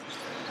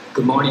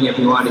Good morning,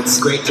 everyone.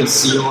 It's great to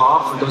see you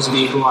all. For those of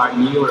you who are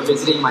new or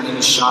visiting, my name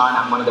is Shawn.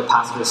 I'm one of the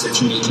pastors at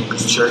Trinity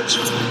Cambridge Church.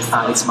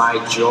 It's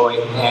my joy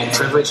and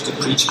privilege to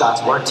preach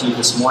God's word to you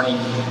this morning.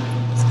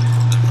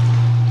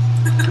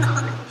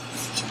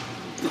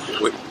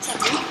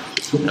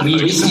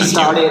 We recently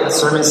started a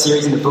sermon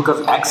series in the book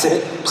of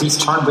Exodus. Please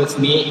turn with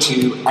me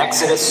to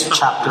Exodus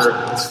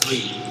chapter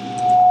 3.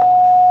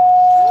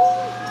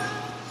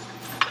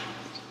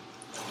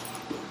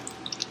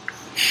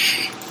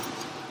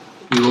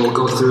 We will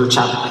go through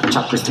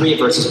chapter 3,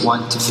 verses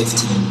 1 to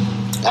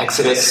 15.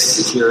 Exodus,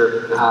 if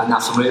you're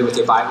not familiar with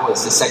your Bible,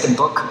 is the second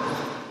book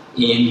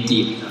in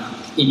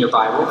your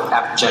Bible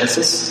after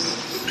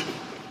Genesis.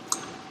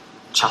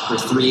 Chapter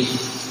 3,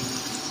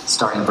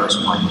 starting in verse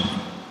 1.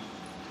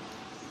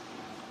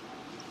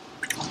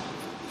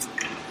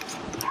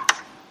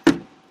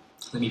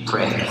 Let me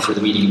pray for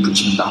the reading and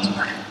preaching of God's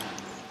word.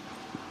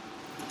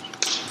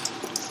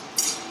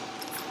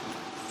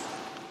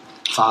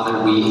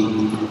 Father,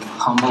 we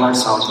humble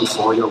ourselves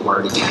before your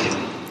word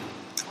again.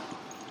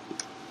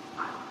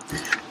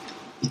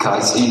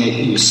 Because in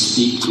it you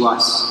speak to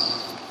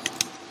us.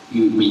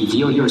 You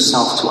reveal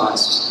yourself to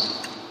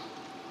us.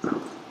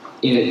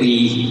 In it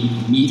we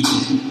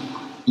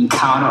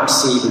encounter our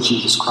Savior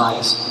Jesus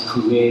Christ,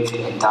 who lived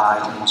and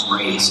died and was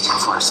raised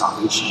for our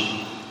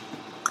salvation.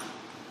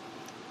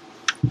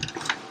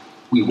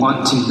 We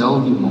want to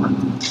know you more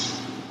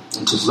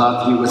and to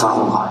love you with our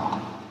whole heart.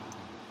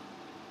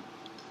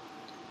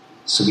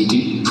 So we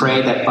do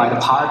pray that by the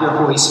power of your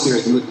Holy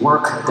Spirit, you would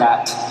work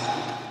that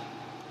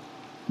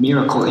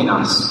miracle in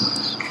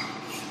us.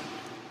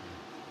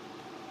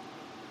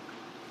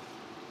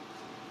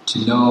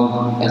 To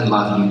know and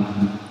love you.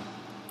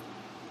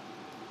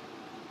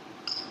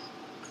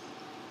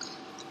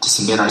 To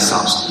submit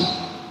ourselves to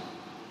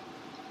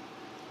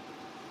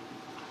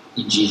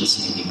you. In Jesus'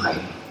 name we pray.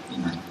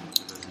 Amen.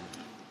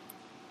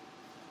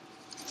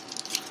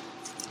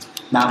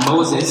 Now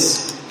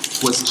Moses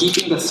was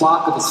keeping the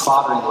flock of his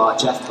father-in-law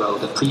Jethro,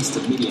 the priest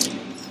of Midian.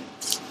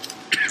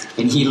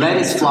 And he led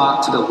his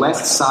flock to the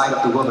west side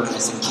of the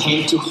wilderness and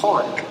came to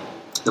Horeb,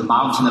 the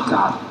mountain of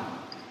God.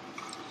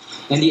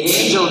 And the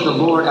angel of the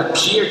Lord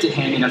appeared to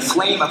him in a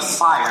flame of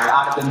fire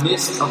out of the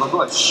midst of a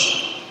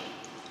bush.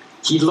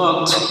 He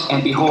looked,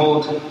 and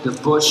behold, the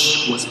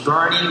bush was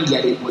burning,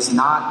 yet it was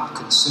not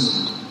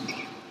consumed.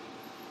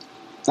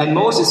 And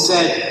Moses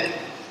said,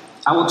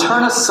 I will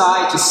turn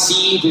aside to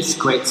see this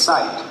great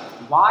sight,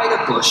 why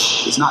the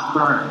bush is not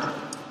burned.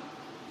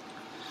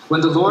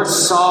 When the Lord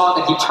saw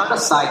that he turned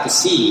aside to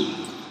see,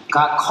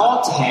 God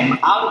called to him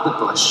out of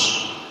the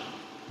bush,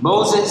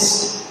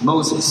 Moses,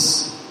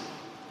 Moses.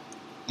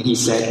 And he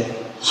said,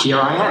 Here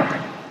I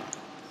am.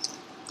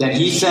 Then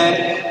he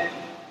said,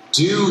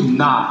 Do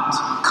not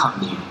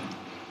come near.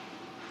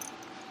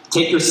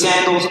 Take your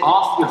sandals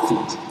off your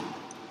feet,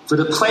 for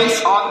the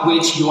place on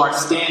which you are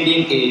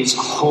standing is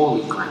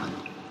holy ground.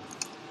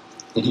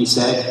 Then he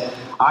said,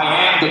 I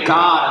am the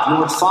God of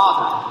your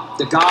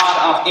father, the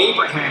God of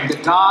Abraham, the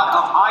God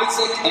of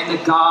Isaac, and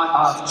the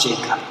God of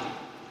Jacob.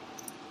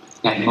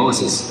 And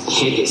Moses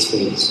hid his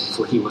face,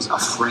 for he was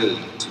afraid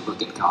to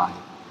look at God.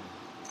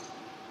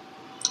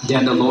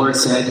 Then the Lord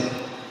said,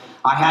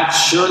 I have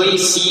surely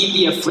seen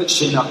the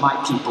affliction of my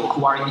people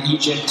who are in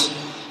Egypt,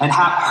 and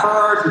have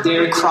heard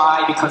their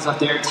cry because of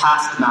their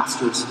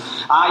taskmasters.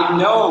 I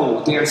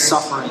know their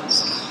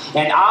sufferings,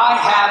 and I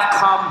have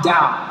come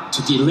down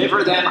to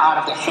deliver them out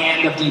of the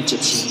hand of the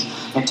Egyptians,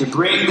 and to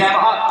bring them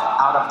up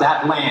out of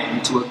that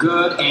land to a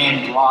good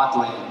and broad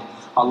land,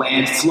 a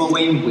land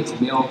flowing with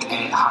milk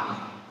and honey,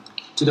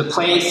 to the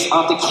place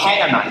of the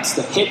Canaanites,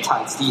 the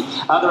Hittites, the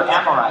other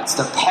Amorites,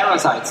 the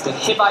Perizzites, the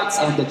Hivites,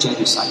 and the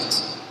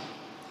Jebusites.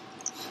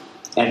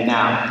 And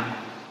now,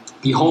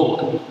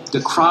 behold,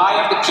 the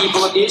cry of the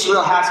people of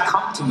Israel has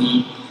come to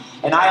me,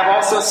 and I have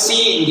also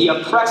seen the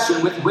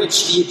oppression with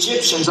which the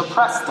Egyptians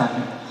oppressed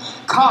them.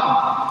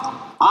 Come,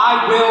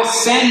 I will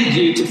send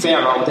you to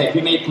Pharaoh, that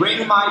you may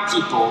bring my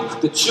people,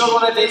 the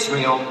children of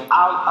Israel,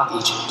 out of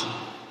Egypt.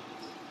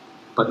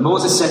 But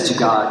Moses said to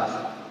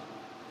God,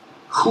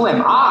 Who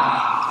am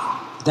I,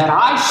 that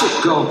I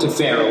should go to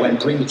Pharaoh and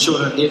bring the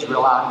children of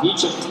Israel out of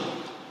Egypt?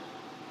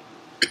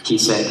 He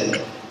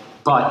said,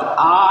 But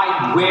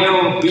I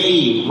will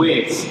be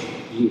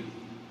with you.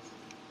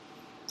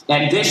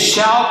 And this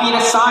shall be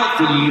the sign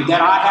for you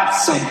that I have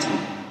sent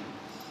you.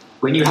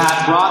 When you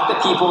have brought the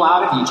people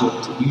out of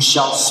Egypt, you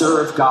shall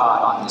serve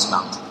God on this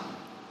mountain.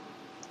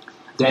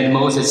 Then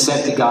Moses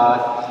said to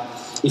God,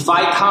 If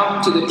I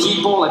come to the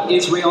people of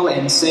Israel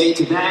and say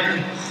to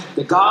them,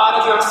 The God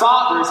of your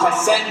fathers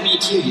has sent me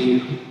to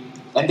you,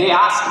 and they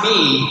ask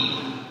me,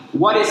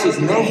 What is his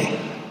name?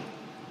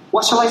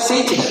 What shall I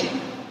say to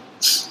them?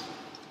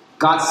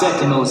 God said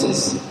to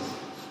Moses,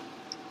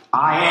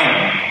 I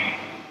am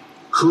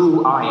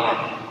who I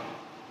am.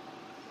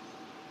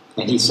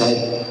 And he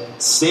said,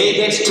 Say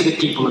this to the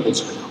people of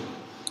Israel.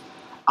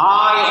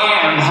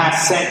 I am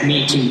has sent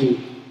me to you.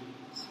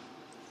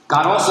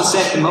 God also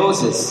said to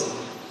Moses,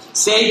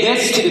 Say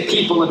this to the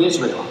people of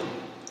Israel.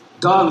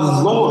 The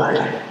Lord,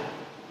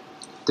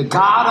 The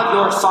God of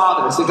your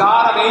fathers, the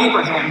God of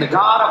Abraham, the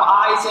God of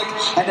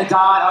Isaac, and the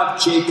God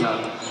of Jacob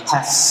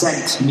has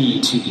sent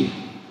me to you.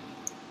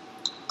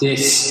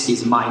 This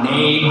is my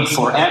name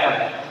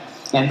forever,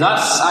 and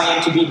thus I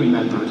am to be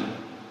remembered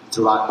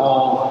throughout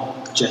all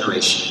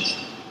generations.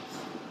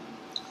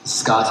 This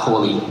is God's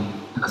holy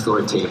and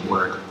authoritative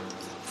word.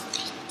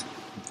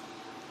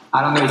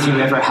 I don't know if you've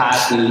ever had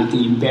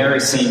the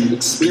embarrassing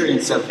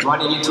experience of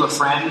running into a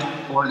friend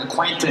or an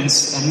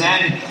acquaintance and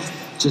then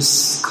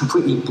just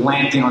completely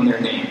blanking on their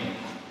name.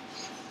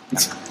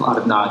 A lot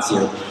of nods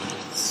here.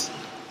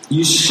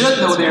 You should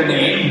know their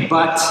name,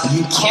 but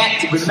you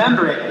can't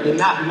remember it in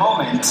that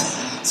moment.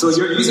 So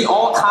you're using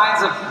all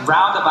kinds of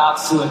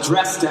roundabouts to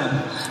address them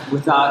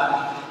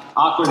without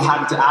awkwardly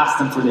having to ask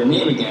them for their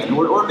name again.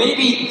 Or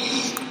maybe,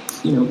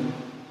 you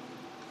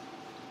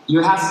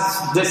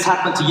have this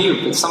happen to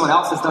you, if someone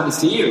else has done this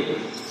to you.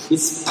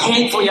 It's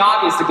painfully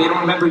obvious that they don't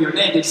remember your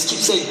name. They just keep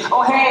saying,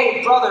 oh,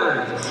 hey,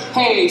 brother,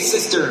 hey,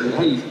 sister,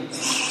 hey,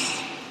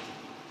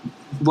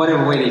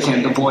 whatever way they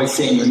can avoid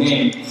saying your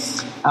name.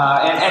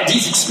 And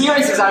these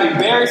experiences are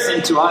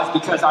embarrassing to us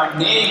because our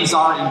names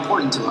are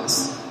important to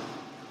us.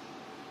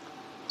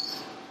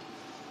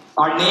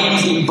 Our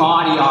names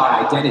embody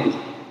our identity.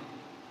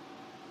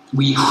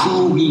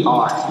 Who we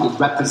are, it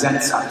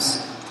represents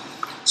us.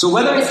 So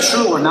whether it's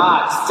true or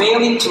not,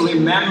 failing to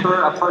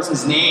remember a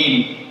person's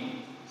name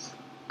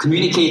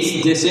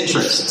communicates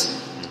disinterest,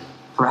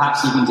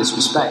 perhaps even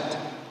disrespect.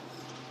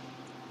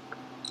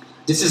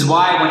 This is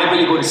why whenever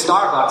you go to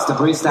Starbucks, the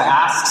barista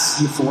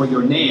asks you for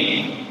your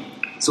name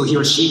so he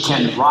or she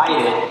can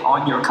write it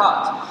on your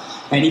cup.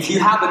 And if you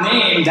have a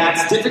name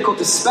that's difficult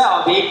to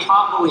spell, they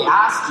probably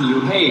ask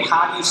you, hey,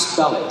 how do you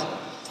spell it?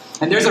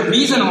 And there's a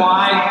reason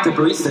why the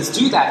baristas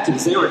do that,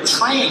 because they were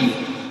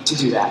trained to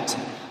do that.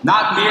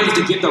 Not merely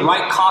to give the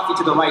right coffee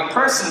to the right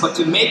person, but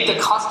to make the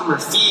customer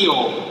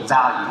feel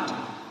valued.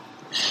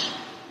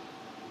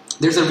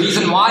 There's a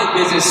reason why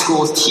business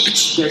schools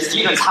teach their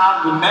students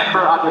how to remember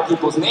other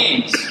people's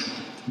names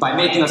by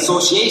making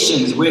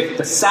associations with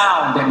the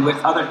sound and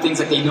with other things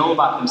that they know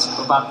about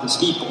those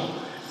people.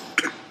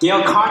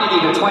 Dale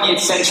Carnegie, the 20th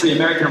century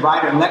American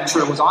writer and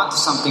lecturer, was onto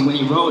something when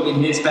he wrote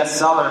in his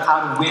bestseller,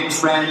 How to Win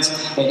Friends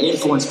and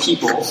Influence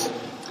People.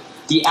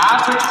 The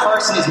average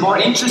person is more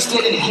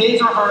interested in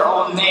his or her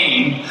own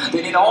name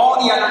than in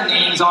all the other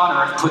names on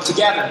earth put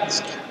together.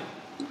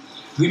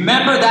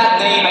 Remember that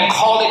name and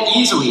call it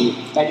easily,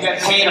 and you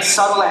have paid a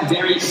subtle and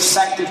very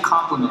effective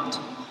compliment.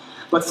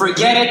 But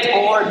forget it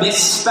or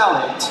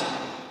misspell it,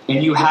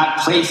 and you have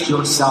placed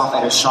yourself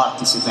at a sharp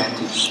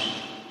disadvantage.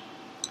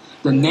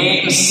 The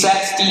name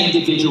sets the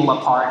individual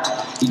apart.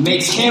 It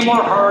makes him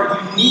or her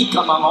unique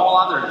among all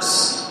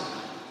others.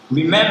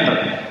 Remember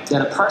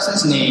that a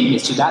person's name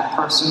is to that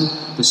person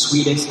the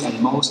sweetest and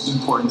most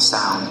important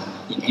sound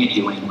in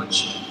any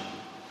language.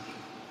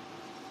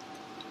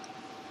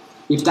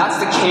 If that's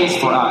the case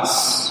for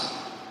us,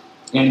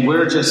 and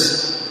we're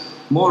just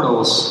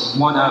mortals,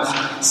 one of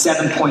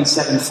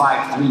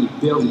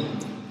 7.753 billion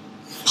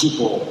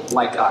people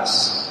like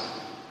us,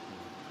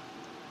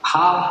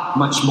 how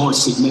much more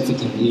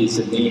significant is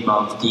the name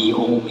of the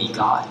only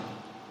God?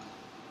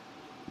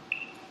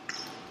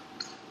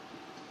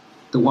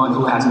 The one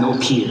who has no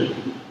peer,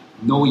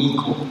 no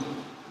equal.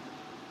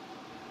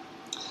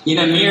 In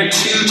a mere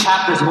 2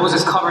 chapters,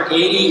 Moses covered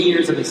 80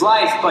 years of his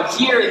life, but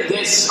here in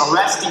this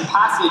arresting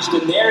passage, the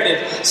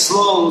narrative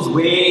slows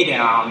way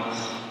down,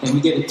 and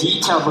we get a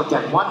detailed look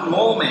at one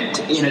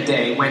moment in a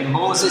day when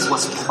Moses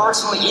was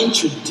personally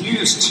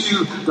introduced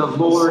to the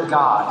Lord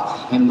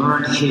God and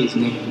learned his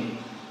name.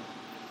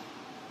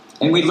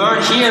 And we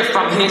learn here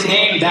from his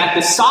name that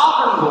the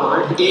sovereign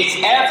Lord is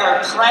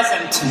ever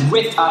present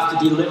with us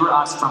to deliver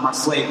us from our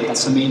slavery.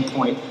 That's the main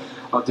point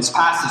of this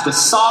passage. The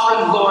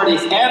sovereign Lord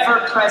is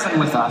ever present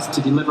with us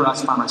to deliver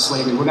us from our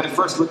slavery. We're going to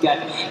first look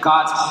at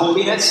God's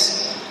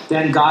holiness,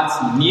 then God's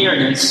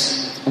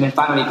nearness, and then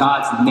finally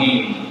God's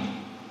name.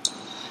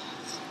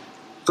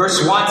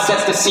 Verse 1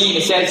 sets the scene.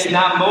 It says,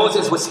 Now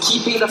Moses was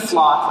keeping the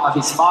flock of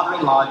his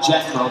father-in-law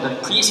Jethro, the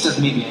priest of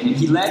Midian, and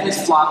he led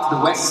his flock to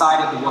the west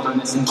side of the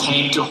wilderness and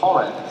came to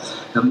Horeb,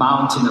 the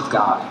mountain of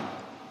God.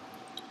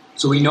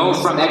 So we know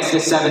from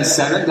Exodus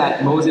 7:7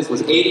 that Moses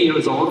was 80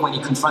 years old when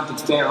he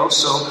confronted Pharaoh.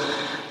 So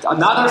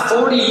another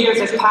 40 years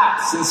has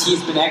passed since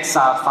he's been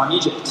exiled from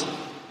Egypt.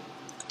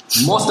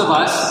 Most of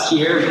us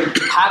here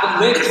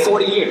haven't lived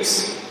 40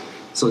 years.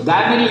 So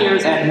that many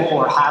years and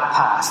more have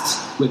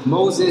passed with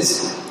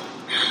Moses,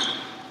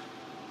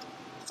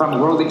 from a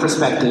worldly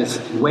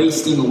perspective,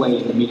 wasting away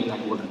in the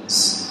Midianite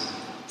wilderness.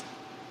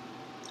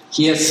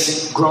 He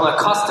has grown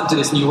accustomed to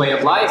this new way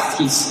of life.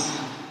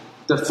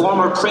 The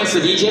former prince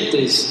of Egypt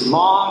is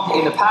long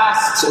in the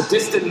past, a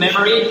distant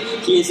memory.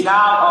 He is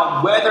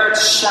now a weathered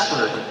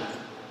shepherd.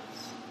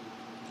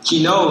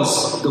 He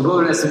knows the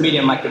wilderness of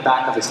Midian like the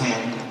back of his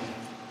hand.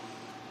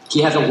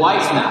 He has a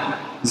wife now,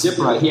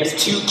 Zipporah. He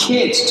has 2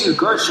 kids too,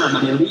 Gershom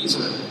and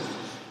Eliezer.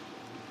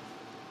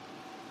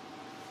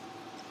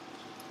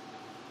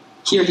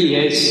 Here he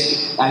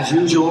is, as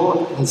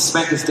usual, has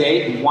spent his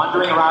day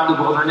wandering around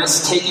the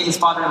wilderness, taking his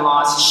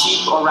father-in-law's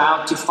sheep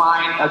around to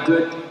find a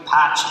good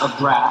patch of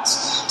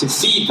grass to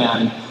feed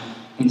them,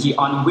 and he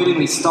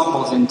unwittingly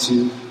stumbles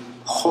into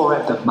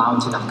Horeb, the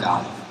mountain of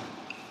God.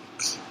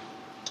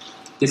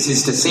 This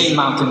is the same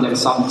mountain that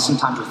is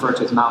sometimes referred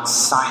to as Mount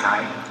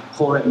Sinai.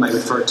 Horeb might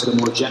refer to the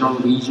more general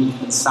region,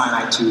 and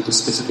Sinai to the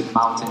specific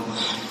mountain.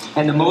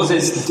 And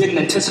Moses didn't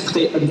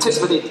anticipate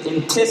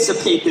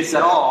this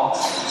at all.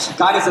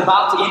 God is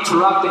about to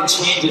interrupt and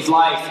change his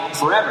life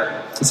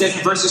forever. It says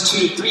in verses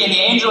 2 to 3, and the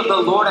angel of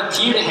the Lord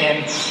appeared to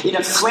him in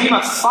a flame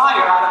of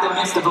fire out of the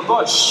midst of a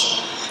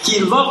bush. He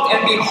looked,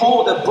 and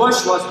behold, the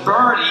bush was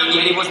burning,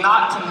 yet it was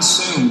not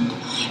consumed.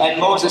 And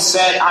Moses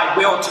said, I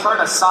will turn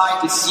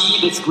aside to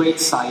see this great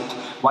sight,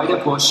 why the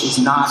bush is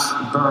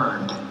not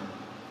burned.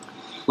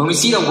 When we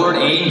see the word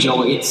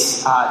angel,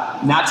 it's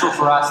natural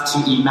for us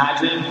to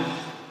imagine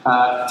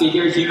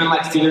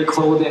human-like figure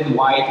clothed in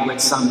white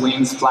with some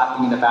wings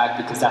flapping in the back,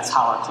 because that's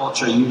how our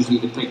culture usually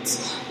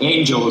depicts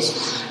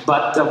angels.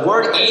 But the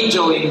word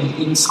angel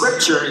in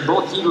Scripture, in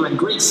both Hebrew and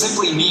Greek,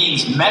 simply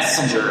means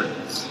messenger.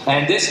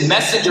 And this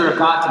messenger of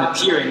God can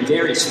appear in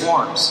various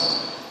forms.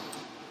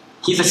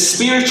 He's a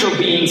spiritual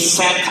being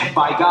sent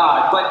by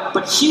God.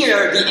 But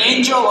here, the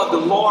angel of the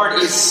Lord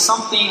is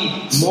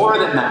something more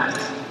than that.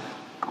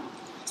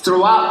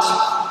 Throughout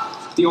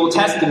the Old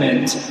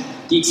Testament,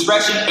 the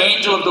expression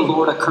angel of the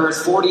Lord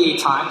occurs 48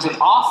 times, and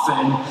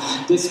often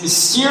this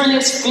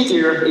mysterious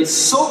figure is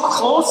so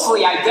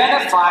closely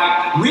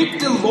identified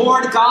with the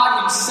Lord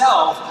God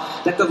himself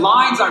that the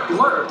lines are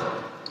blurred.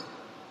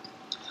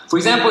 For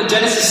example, in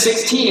Genesis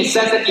 16, it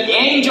says that the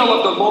angel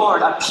of the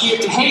Lord appeared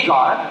to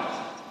Hagar,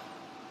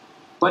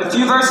 but a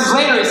few verses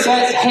later it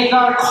says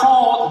Hagar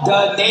called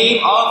the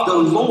name of the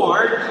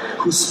Lord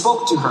who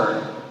spoke to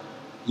her,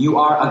 "You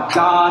are a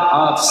God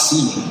of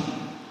seeing."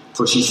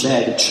 For she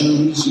said,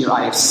 "Truly here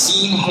I have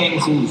seen him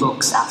who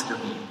looks after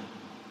me."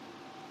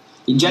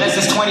 In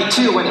Genesis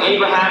 22, when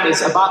Abraham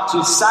is about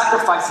to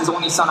sacrifice his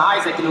only son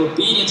Isaac in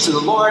obedience to the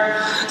Lord,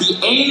 the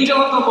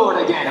angel of the Lord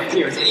again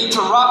appears and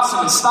interrupts him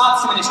and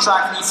stops him in his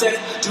tracks, and he says,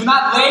 "Do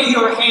not lay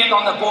your hand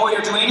on the boy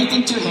or do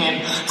anything to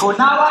him, for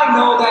now I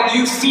know that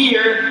you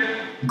fear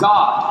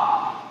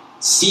God,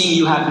 seeing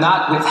you have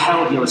not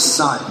withheld your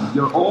son,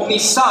 your only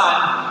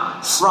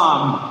son,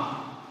 from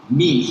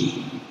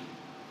me."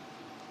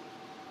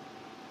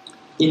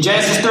 In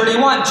Genesis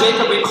 31,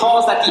 Jacob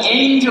recalls that the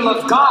angel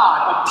of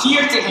God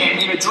appeared to him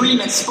in a dream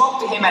and spoke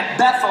to him at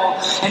Bethel.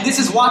 And this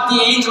is what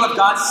the angel of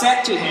God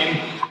said to him: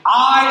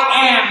 "I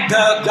am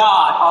the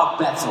God of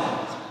Bethel,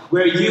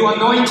 where you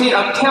anointed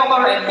a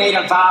pillar and made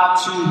a vow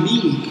to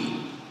me."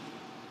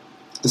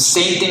 The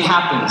same thing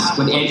happens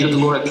when the angel of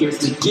the Lord appears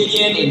to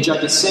Gideon in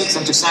Judges 6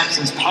 and to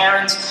Samson's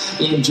parents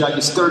in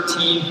Judges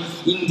 13.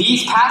 In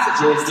these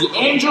passages, the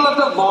angel of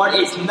the Lord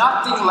is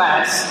nothing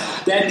less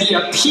than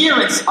the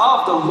appearance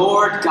of the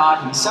Lord God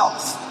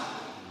himself.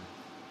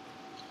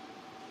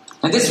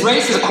 And this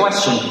raises a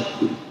question: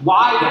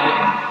 why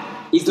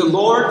then is the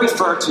Lord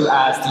referred to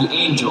as the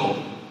angel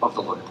of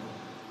the Lord?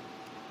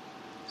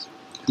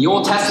 The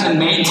Old Testament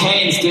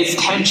maintains this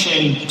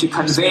tension to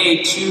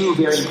convey two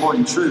very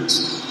important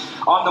truths.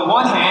 On the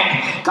one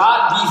hand,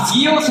 God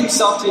reveals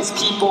himself to his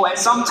people and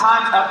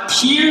sometimes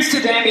appears to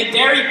them in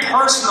very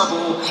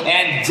personable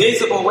and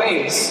visible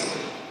ways.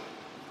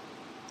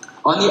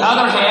 On the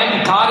other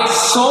hand, God is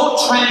so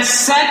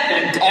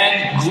transcendent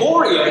and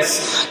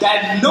glorious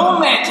that no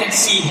man can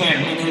see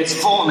him in his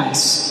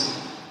fullness,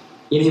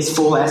 in his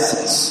full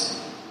essence.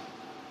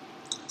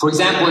 For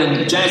example,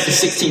 in Genesis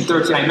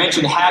 16:13, I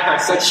mentioned Hagar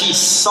said she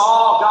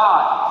saw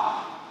God.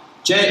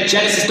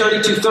 Genesis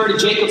 32:30,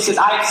 Jacob says,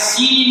 "I have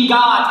seen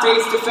God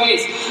face to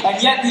face."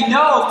 And yet we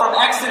know from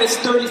Exodus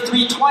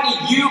 33:20,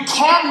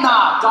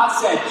 God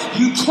said,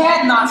 "You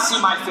cannot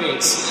see my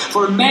face,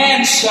 for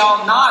man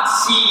shall not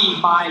see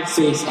my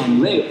face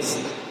and live."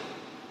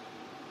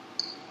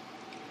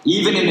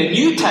 Even in the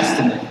New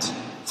Testament,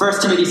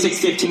 1 Timothy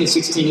 6:15 and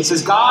 16, it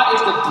says, "God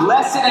is the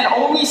blessed and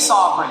only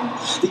sovereign,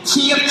 the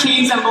King of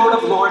kings and Lord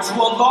of lords, who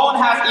alone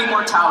has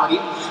immortality,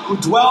 who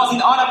dwells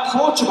in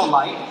unapproachable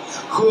light,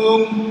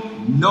 whom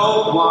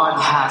no one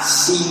has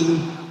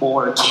seen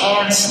or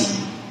can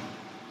see."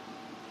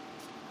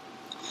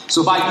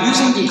 So by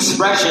using the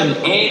expression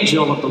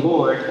angel of the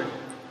Lord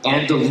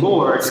and the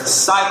Lord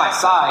side by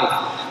side,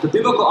 the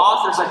biblical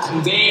authors are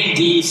conveying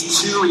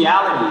these two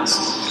realities.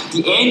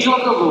 The angel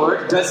of the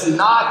Lord does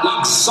not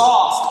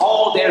exhaust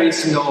all there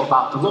is to know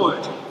about the Lord.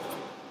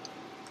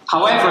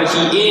 However,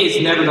 he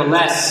is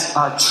nevertheless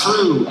a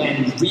true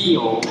and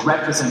real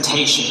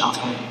representation of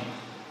him.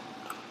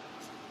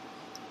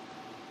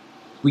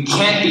 We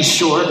can't be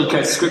sure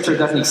because Scripture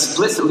doesn't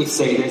explicitly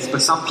say this,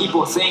 but some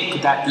people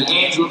think that the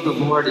angel of the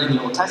Lord in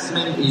the Old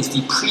Testament is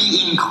the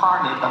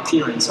pre-incarnate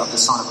appearance of the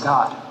Son of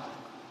God.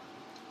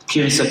 The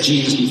appearance of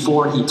Jesus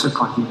before he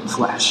took on human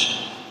flesh.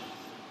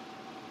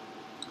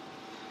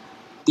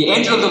 The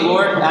angel of the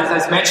Lord,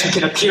 as mentioned,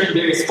 can appear in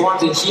various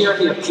forms, and here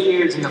he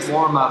appears in the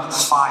form of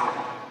fire.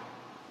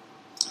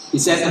 It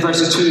says in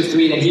verses 2 to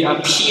 3 that he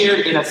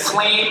appeared in a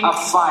flame of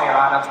fire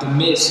out of the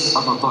midst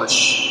of a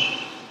bush.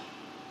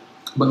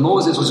 But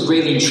Moses was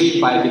greatly intrigued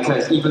by it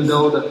because even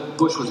though the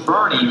bush was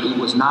burning, it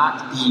was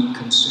not being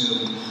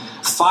consumed.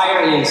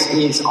 Fire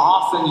is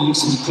often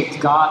used to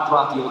depict God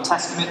throughout the Old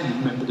Testament.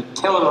 Remember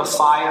the pillar of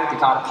fire that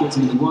God appears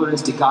in the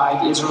wilderness to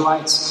guide the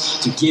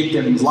Israelites, to give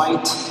them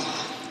light.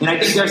 And I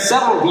think there are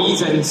several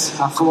reasons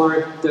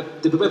for the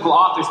biblical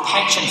author's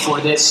penchant for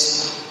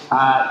this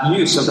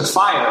use of the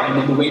fire,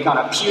 and then the way God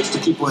appears to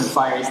people in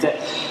fire is that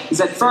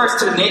first,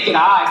 to the naked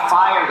eye,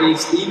 fire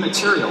is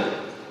immaterial.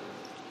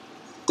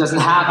 It doesn't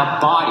have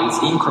a body,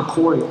 it's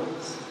incorporeal.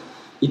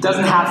 It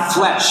doesn't have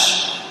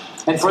flesh.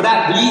 And for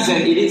that reason,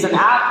 it is an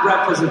apt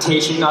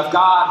representation of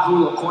God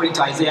who, according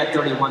to Isaiah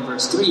 31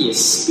 verse 3,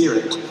 is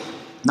spirit,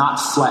 not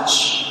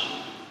flesh.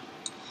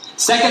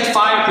 Second,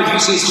 fire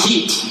produces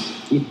heat.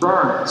 It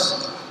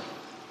burns.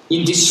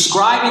 In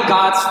describing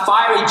God's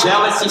fiery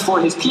jealousy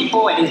for his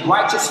people and his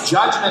righteous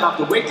judgment of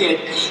the wicked,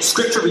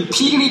 Scripture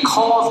repeatedly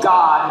calls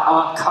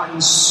God a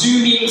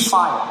consuming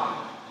fire.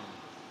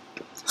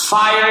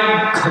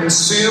 Fire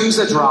consumes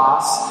the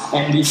dross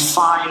and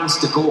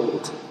refines the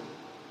gold.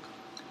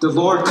 The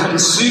Lord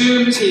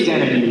consumes his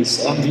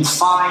enemies and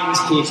refines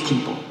his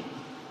people.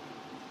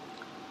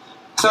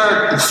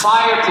 Third, the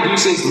fire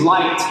produces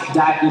light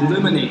that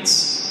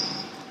illuminates.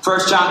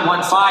 1 John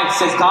 1:5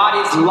 says,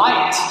 God is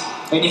light,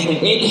 and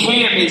in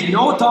him is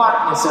no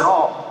darkness at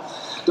all.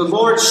 The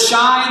Lord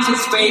shines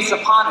his face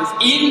upon us.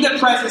 In the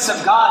presence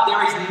of God,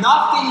 there is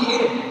nothing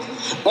hidden.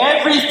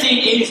 Everything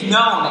is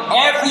known.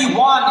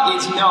 Everyone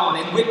is known.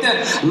 And with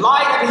the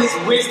light of his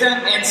wisdom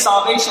and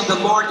salvation, the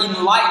Lord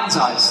enlightens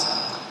us.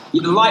 He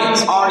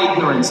enlightens our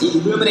ignorance. He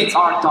illuminates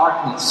our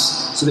darkness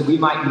so that we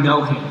might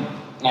know him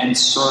and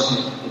serve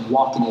him and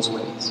walk in his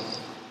ways.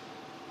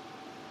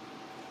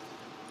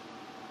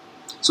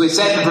 So it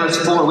says in verse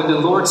 4, when the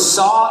Lord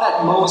saw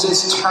that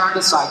Moses turned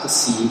aside to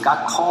see,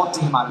 God called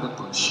to him out of the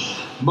bush,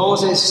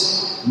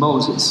 Moses,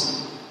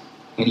 Moses.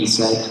 And he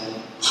said,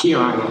 here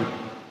I am.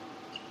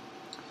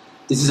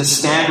 This is a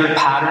standard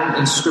pattern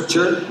in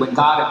Scripture when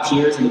God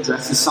appears and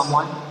addresses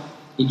someone.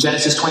 In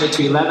Genesis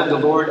 22:11, the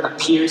Lord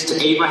appears to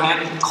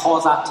Abraham,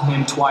 calls out to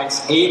him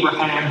twice,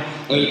 Abraham,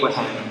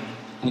 Abraham.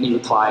 And he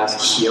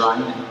replies, here I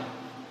am.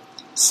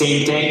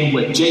 Same thing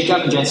with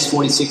Jacob in Genesis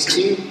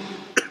 46:2.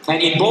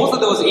 And in both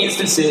of those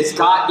instances,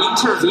 God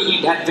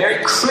intervened at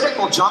very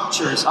critical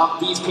junctures of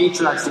these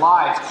patriarchs'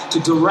 lives to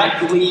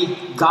directly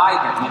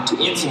guide them and to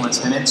influence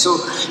them. And so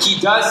he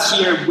does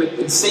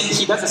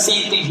the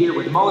same thing here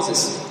with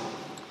Moses.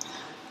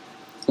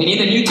 And in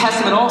the New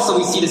Testament also,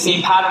 we see the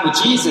same pattern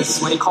with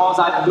Jesus when he calls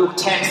out in Luke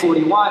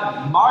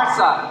 10:41,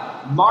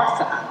 Martha,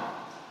 Martha,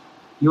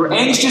 you're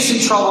anxious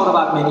and troubled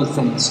about many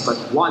things, but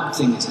one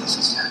thing is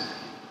necessary.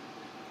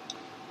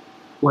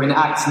 Or in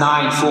Acts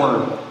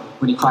 9:4,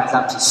 when he cries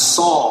out to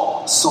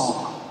Saul,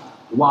 Saul,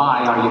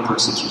 why are you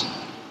persecuting me?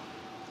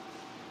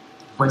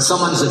 When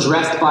someone is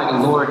addressed by the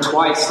Lord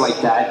twice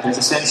like that, there's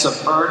a sense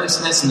of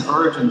earnestness and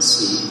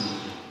urgency.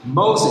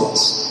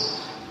 Moses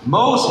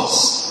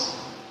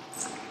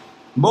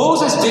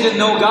didn't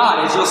know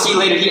God. As you'll see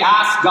later, he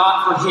asked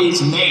God for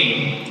his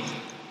name.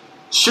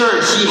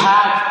 Sure, he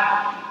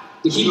had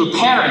the Hebrew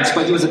parents,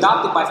 but he was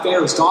adopted by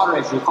Pharaoh's daughter,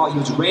 as you recall. He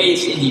was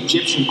raised in the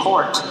Egyptian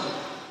court.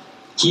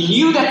 He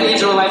knew that the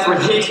Israelites were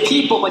his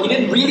people, but he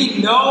didn't really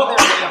know their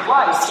way of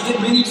life. He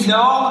didn't really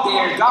know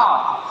their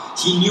God.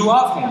 He knew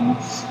of him,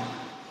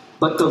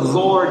 but the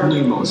Lord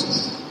knew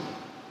Moses.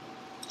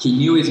 He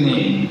knew his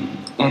name.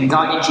 And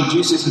God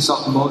introduces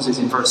himself to Moses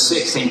in verse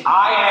 6, saying,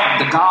 I am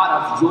the God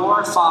of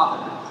your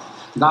father,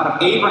 the God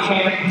of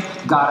Abraham,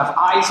 the God of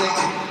Isaac,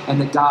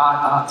 and the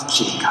God of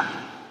Jacob.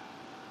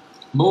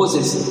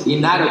 Moses,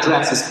 in that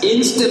address, is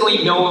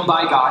instantly known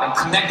by God and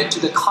connected to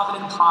the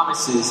covenant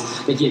promises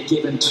that he had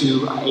given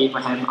to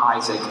Abraham,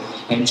 Isaac,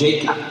 and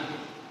Jacob.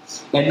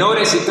 And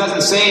notice it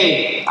doesn't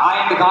say,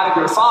 I am the God of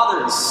your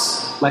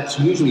fathers, like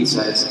he usually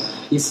says.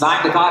 It's, I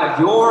am the God of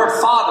your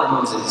father,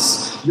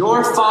 Moses.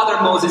 Your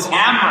father, Moses,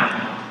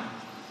 Amram.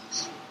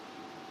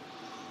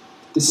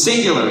 The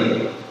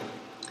singular.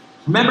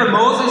 Remember,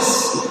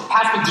 Moses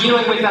has been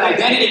dealing with an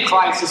identity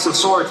crisis of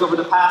sorts over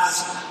the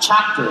past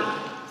chapter.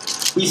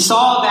 We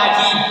saw that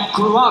he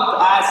grew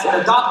up as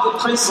an adopted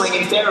princeling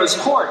in Pharaoh's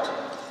court.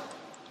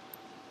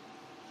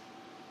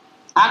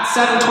 Acts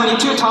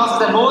 7:22 tells us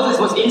that Moses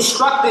was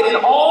instructed in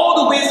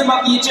all the wisdom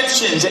of the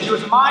Egyptians, and he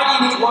was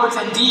mighty in his words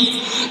and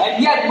deeds.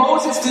 And yet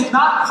Moses did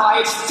not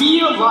quite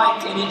feel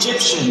like an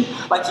Egyptian,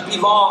 like he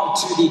belonged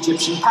to the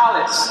Egyptian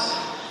palace.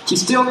 He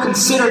still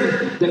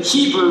considered the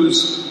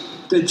Hebrews,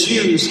 the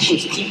Jews,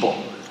 his people.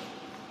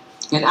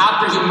 And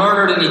after he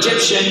murdered an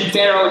Egyptian,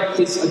 Pharaoh,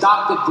 his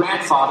adopted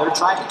grandfather,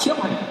 tried to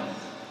kill him.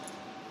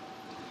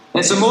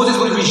 And so Moses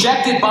was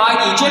rejected by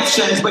the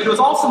Egyptians, but he was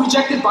also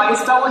rejected by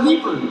his fellow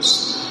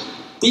Hebrews.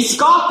 They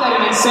scoffed at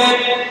him and said,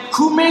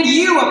 who made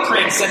you a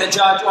prince and a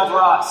judge over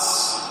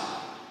us?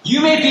 You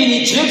may be an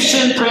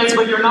Egyptian prince,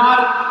 but you're not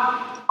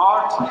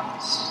our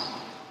prince.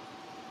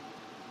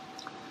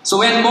 So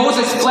when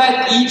Moses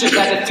fled Egypt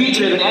as a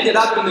fugitive and ended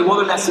up in the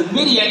wilderness of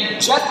Midian,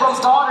 Jethro's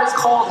daughters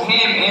called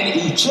him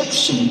an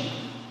Egyptian.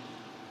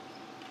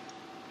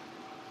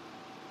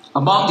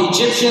 Among the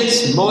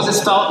Egyptians,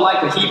 Moses felt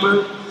like a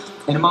Hebrew,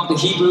 and among the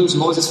Hebrews,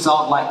 Moses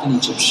felt like an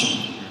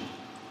Egyptian.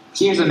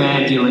 Here's a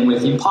man dealing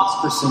with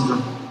imposter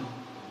syndrome.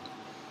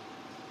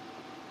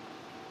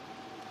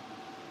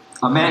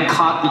 A man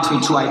caught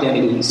between two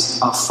identities,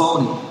 a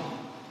phony.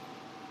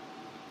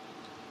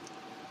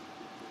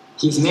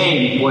 His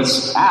name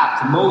was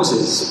apt,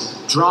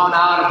 Moses, drawn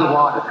out of the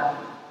water,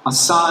 a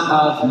son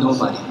of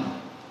nobody,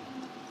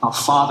 a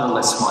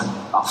fatherless one,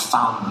 a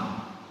foundling.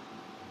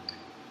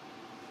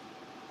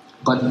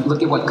 But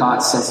look at what God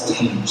says to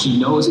him. He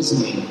knows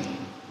his name.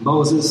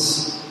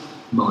 Moses,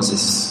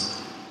 Moses.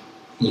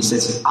 And he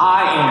says,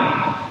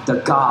 I am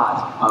the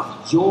God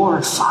of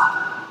your father.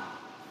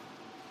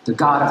 The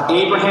God of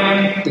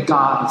Abraham, the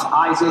God of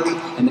Isaac,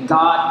 and the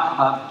God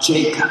of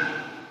Jacob.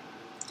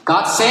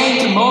 God's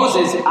saying to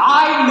Moses,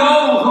 I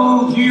know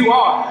who you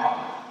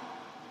are.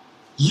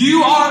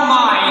 You are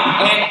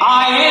mine, and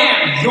I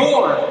am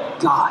your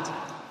God.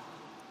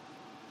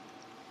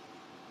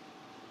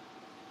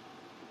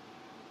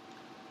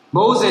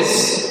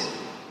 Moses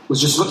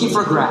was just looking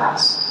for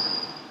grass,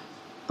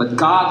 but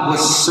God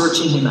was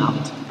searching him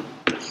out.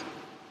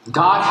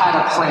 God had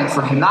a plan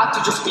for him, not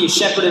to just be a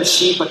shepherd of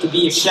sheep, but to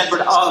be a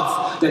shepherd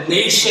of the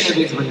nation of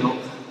Israel.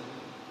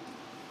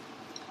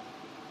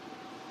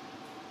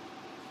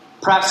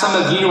 Perhaps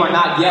some of you are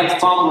not yet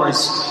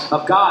followers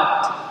of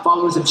God,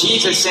 followers of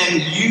Jesus,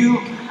 and you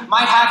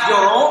might have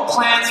your own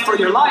plans for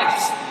your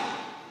life.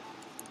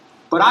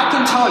 But I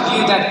can tell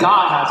you that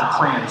God has a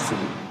plan for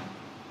you.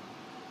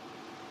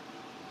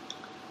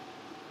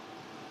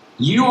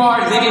 You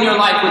are living your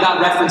life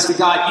without reference to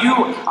God.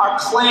 You're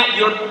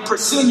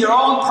pursuing your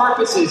own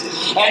purposes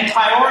and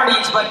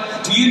priorities,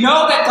 but do you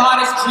know that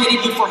God has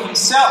created you for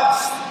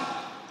himself?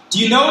 Do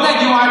you know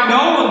that you are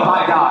known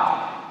by God?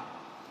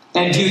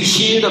 And do you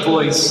hear the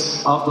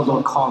voice of the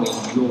Lord calling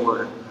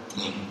your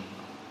name?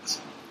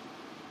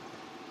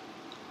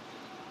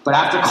 But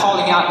after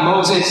calling out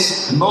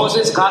Moses,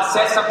 God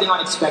says something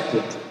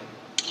unexpected.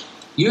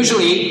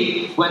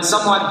 Usually, when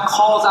someone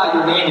calls out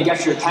your name and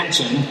gets your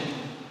attention,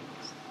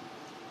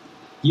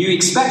 you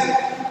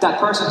expect that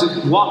person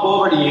to walk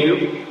over to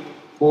you,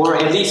 or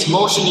at least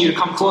motion you to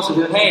come closer to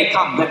them. Hey,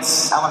 come, I want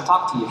to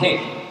talk to you. Hey.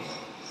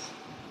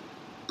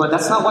 But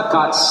that's not what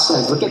God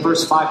says. Look at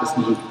verse 5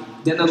 with me.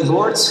 Then the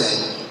Lord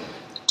said,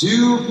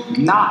 do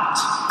not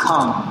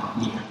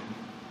come near.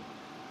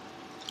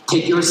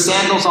 Take your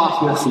sandals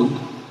off your feet,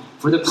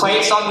 for the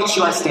place on which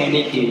you are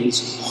standing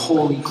is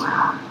holy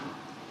ground.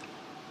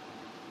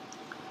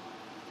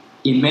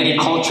 In many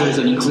cultures,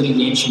 and including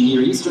the ancient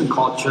Near Eastern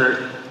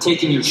culture,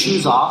 taking your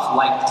shoes off,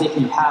 like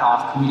taking your hat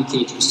off,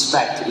 communicates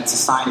respect. It's a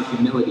sign of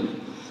humility.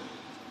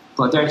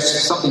 But there's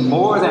something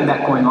more than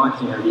that going on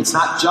here. It's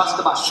not just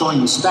about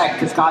showing respect,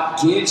 because God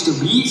gives the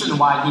reason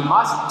why he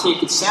must take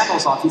his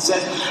sandals off. He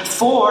says,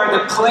 for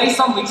the place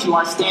on which you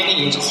are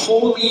standing is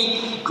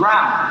holy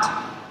ground.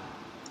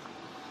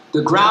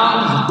 The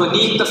ground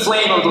beneath the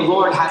flame of the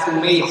Lord has been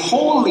made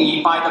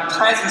holy by the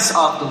presence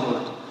of the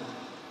Lord.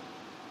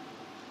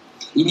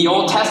 In the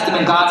Old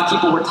Testament, God's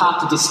people were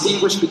taught to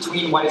distinguish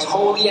between what is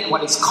holy and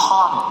what is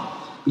common,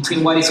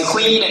 between what is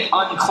clean and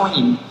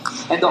unclean.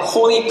 And the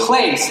holy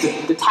place,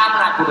 the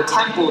tabernacle, the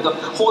temple, the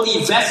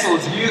holy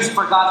vessels used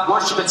for God's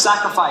worship and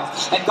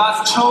sacrifice, and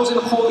God's chosen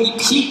holy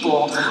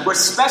people were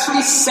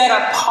specially set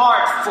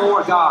apart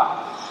for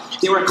God.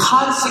 They were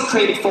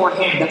consecrated for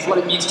him. That's what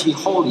it means to be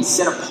holy,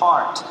 set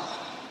apart.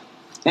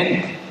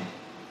 And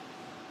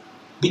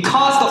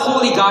because the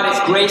holy God has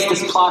graced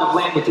this plot of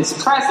land with his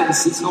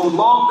presence, it's no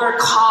longer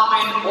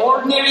common,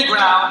 ordinary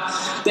ground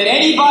that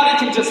anybody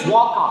can just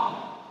walk on.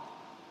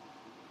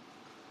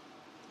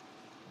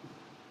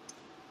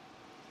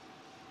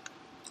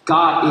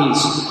 God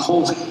is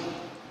holy.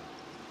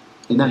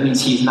 And that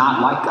means he's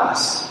not like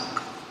us.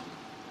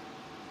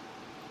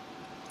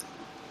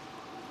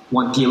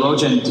 One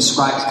theologian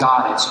describes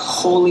God as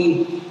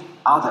holy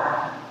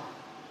other.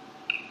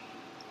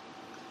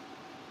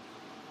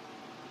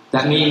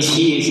 That means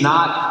he is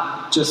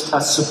not just a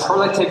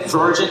superlative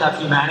version of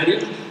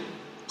humanity.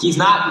 He's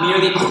not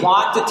merely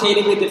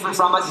quantitatively different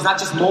from us. He's not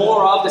just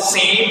more of the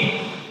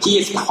same. He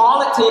is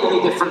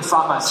qualitatively different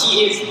from us.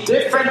 He is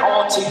different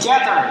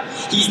altogether.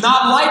 He's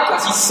not like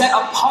us. He's set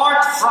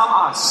apart from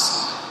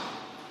us.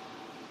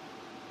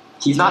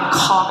 He's not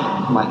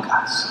common like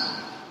us.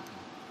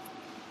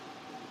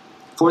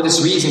 For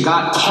this reason,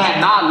 God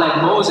cannot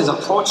let Moses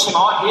approach him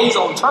on his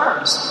own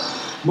terms.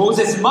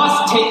 Moses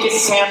must take his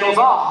sandals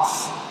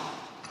off.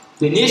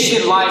 The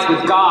initiative lies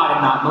with God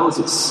and not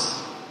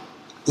Moses.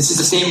 This is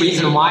the same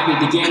reason why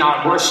we begin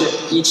our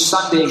worship each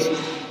Sunday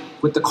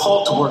with the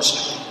call to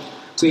worship.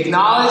 To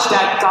acknowledge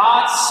that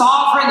God's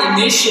sovereign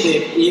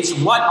initiative is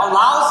what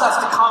allows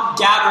us to come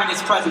gather in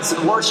his presence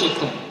and worship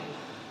him.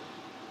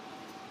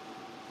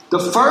 The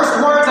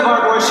first words of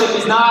our worship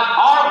is not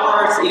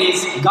our words, it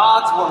is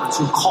God's words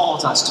who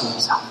calls us to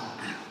himself.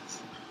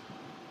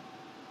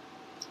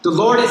 The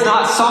Lord is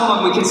not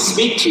someone we can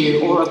speak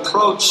to or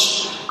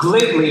approach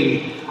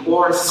glibly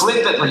or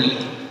flippantly.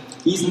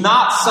 He's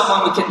not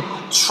someone we can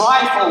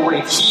trifle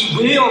with. He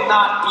will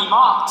not be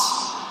mocked,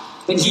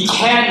 and he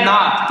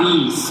cannot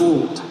be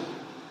fooled.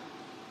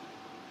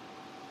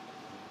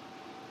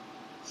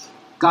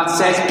 God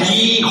says,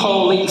 "Be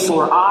holy,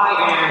 for I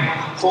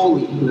am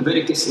holy."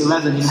 Leviticus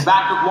 11. In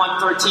Habakkuk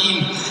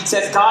 1:13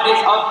 says, "God is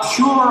of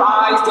purer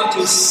eyes than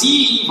to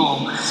see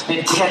evil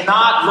and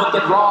cannot look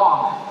at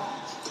wrong.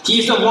 He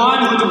is the one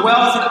who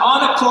dwells in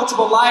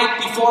unapproachable light,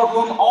 before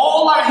whom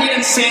all our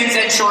hidden sins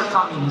and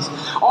shortcomings,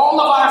 all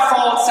of our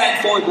faults and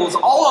foibles,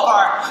 all of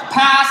our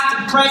past,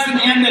 and present,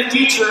 and the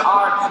future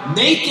are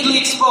nakedly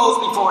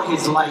exposed before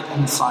his light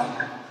and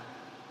fire."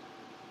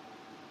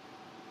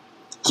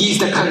 He's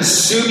the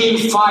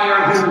consuming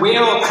fire who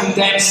will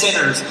condemn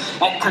sinners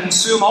and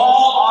consume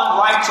all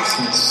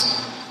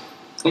unrighteousness.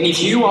 And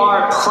if you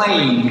are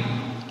playing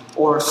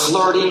or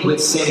flirting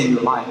with sin in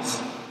your life,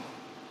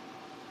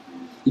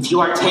 if you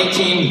are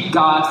taking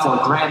God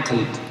for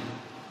granted,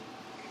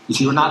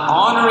 if you are not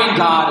honoring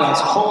God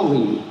as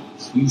holy,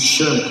 you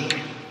should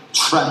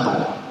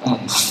tremble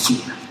and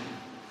fear.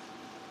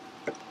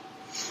 It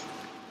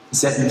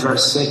says in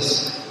verse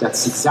 6,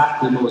 that's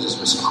exactly Moses'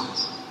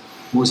 response.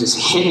 Moses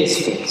hid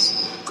his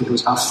face, for he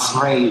was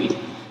afraid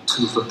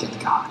to look at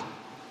God.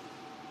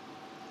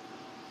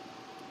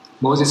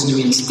 Moses knew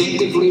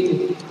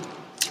instinctively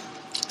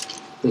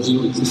that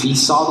if he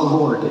saw the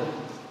Lord,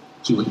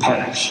 he would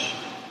perish.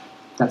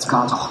 That's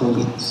God's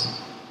holiness.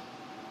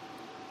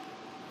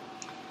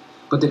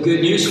 But the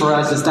good news for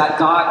us is that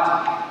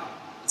God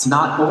is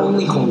not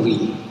only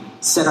holy,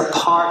 set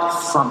apart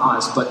from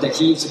us, but that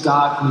he is a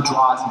God who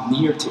draws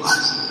near to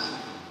us.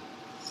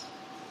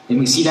 And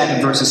we see that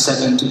in verses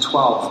 7 to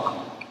 12.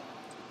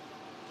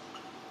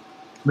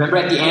 Remember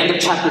at the end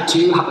of chapter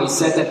 2 how he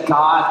said that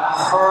God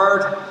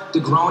heard the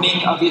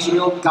groaning of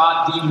Israel.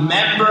 God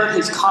remembered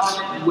his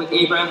covenant with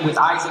Abraham, with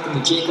Isaac, and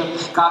with Jacob.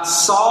 God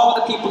saw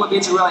the people of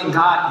Israel and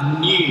God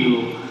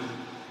knew.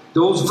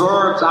 Those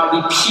verbs are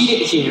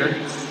repeated here.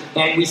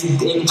 And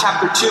in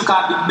chapter 2,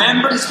 God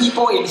remembered his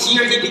people, and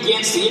here he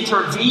begins to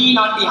intervene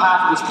on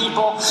behalf of his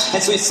people.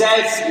 And so it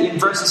says in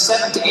verses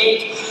 7 to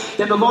 8,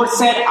 "Then the Lord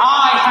said,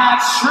 I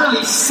have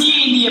surely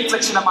seen the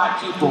affliction of my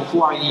people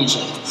who are in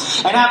Egypt,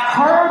 and have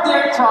heard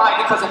their cry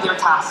because of their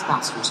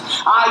taskmasters.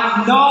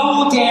 I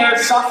know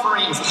their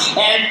sufferings,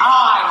 and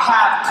I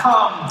have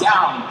come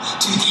down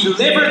to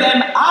deliver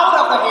them out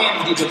of the hand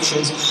of the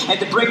Egyptians, and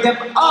to bring them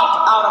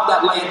up out of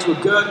that land to a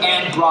good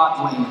and broad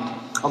land,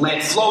 a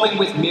land flowing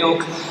with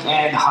milk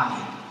and honey."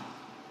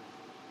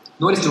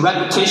 Notice the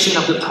repetition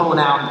of the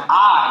pronoun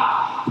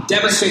I. It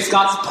demonstrates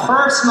God's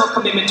personal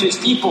commitment to his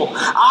people.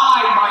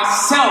 I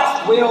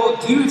myself will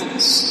do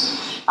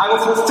this. I will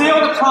fulfill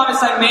the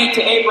promise I made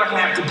to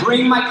Abraham to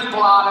bring my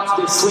people out of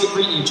their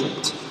slavery in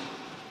Egypt.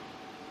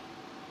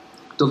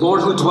 The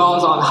Lord who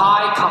dwells on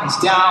high comes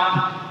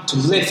down to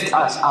lift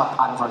us up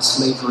out of our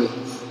slavery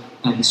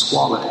and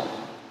squalor.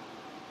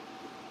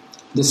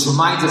 This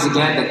reminds us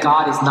again that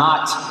God is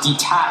not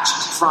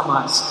detached from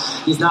us.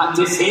 He's not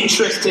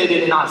disinterested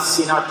in us,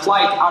 in our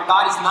plight. Our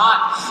God is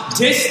not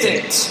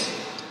distant,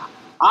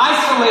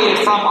 isolated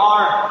from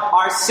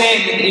our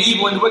sin and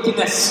evil and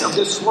wickedness of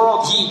this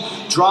world. He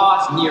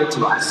draws near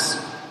to us,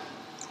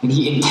 and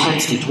he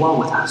intends to dwell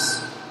with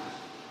us.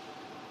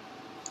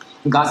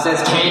 And God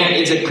says Canaan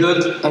is a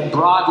good and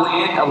broad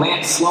land, a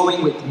land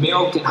flowing with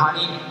milk and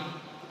honey.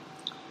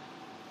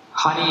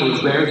 Honey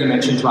is rarely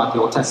mentioned throughout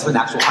the Old Testament,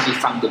 actual honey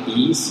from the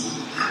bees.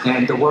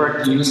 And the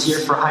word used here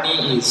for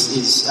honey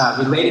is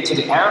related to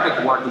the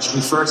Arabic word which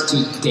refers to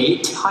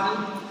date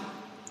honey.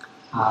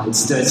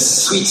 It's the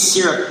sweet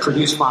syrup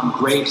produced from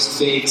grapes,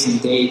 figs,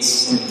 and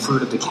dates, and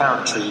fruit of the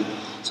carob tree.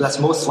 So that's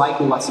most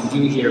likely what's in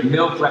view here.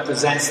 Milk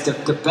represents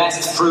the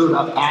best fruit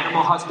of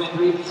animal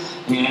husbandry,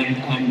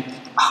 and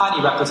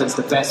honey represents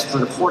the best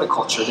fruit of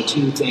horticulture, the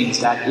two things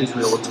that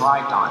Israel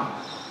thrived on.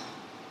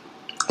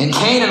 And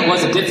Canaan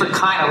was a different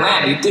kind of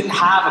land. It didn't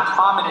have a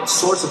prominent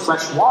source of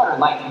fresh water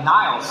like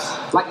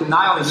the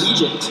Nile in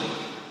Egypt.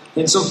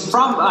 And so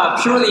from a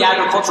purely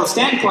agricultural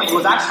standpoint, it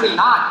was actually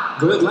not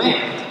good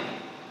land.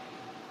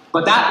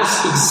 But that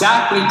was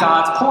exactly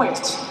God's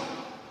point.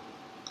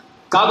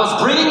 God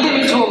was bringing them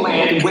into a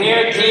land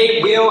where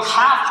they will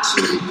have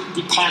to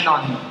depend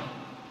on him,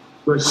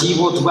 where he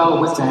will dwell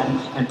with them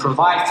and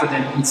provide for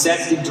them. He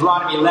says in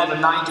Deuteronomy 11,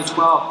 9 to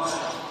 12,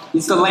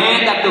 "It's the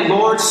land that the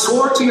Lord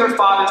swore to your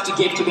fathers to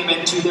give to them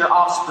and to their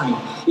offspring.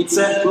 It's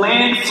a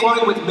land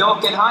flowing with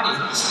milk and honey.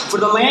 For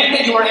the land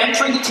that you are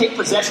entering to take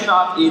possession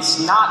of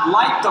is not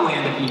like the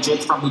land of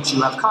Egypt from which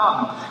you have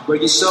come, where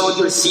you sowed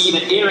your seed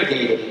and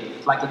irrigated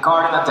it, like a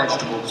garden of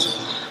vegetables.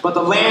 But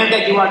the land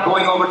that you are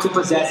going over to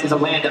possess is a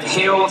land of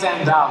hills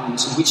and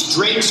valleys, which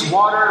drinks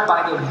water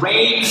by the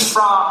rain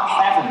from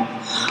heaven,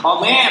 a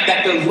land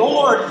that the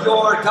Lord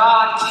your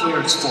God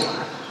cares for.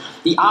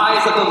 The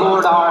eyes of the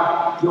Lord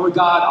your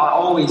God are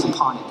always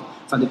upon it,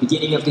 from the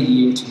beginning of the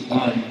year to the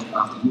end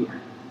of the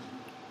year."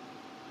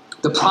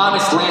 The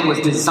promised land was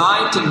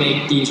designed to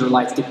make the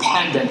Israelites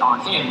dependent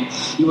on him.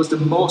 It was the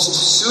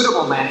most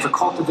suitable land for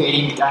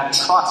cultivating that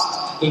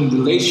trust in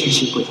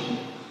relationship with him.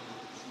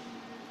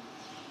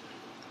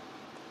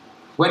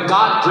 When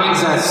God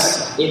brings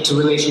us into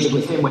relationship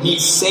with him, when he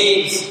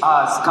saves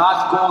us,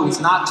 God's goal is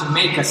not to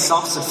make us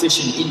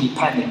self-sufficient,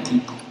 independent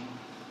people.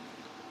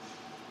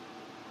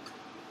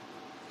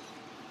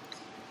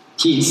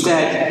 He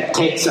instead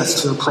takes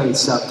us to a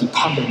place of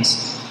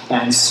dependence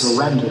and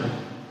surrender.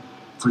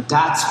 For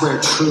that's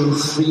where true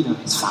freedom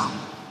is found.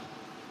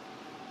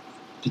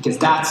 Because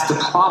that's the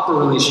proper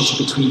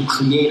relationship between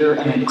creator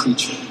and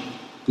creature,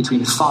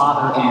 between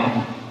father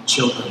and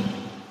children.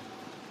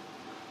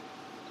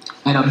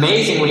 And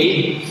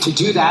amazingly, to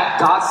do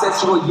that, God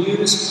says he will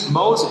use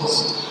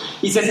Moses.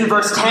 He says in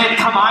verse 10,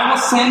 "Come, I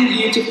will send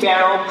you to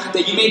Pharaoh,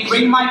 that you may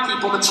bring my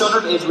people, the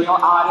children of Israel,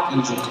 out of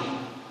Egypt."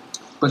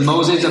 But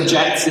Moses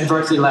objects in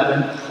verse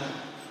 11,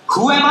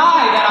 "Who am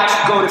I that I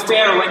should go to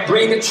Pharaoh and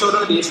bring the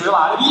children of Israel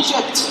out of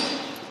Egypt?"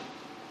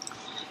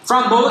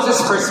 From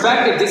Moses'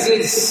 perspective, this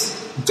is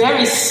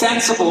very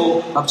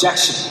sensible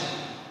objection.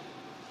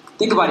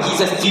 Think about it.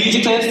 He's a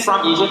fugitive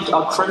from Egypt,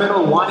 a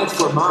criminal wanted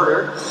for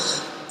murder.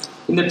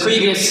 In the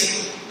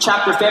previous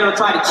chapter, Pharaoh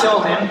tried to kill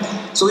him.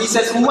 So he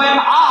says, "Who am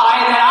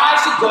I that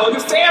I should go to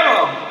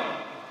Pharaoh?"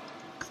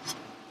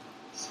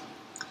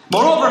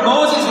 Moreover,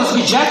 Moses was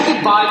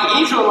rejected by the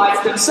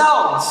Israelites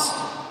themselves.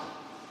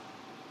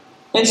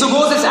 And so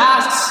Moses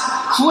asks,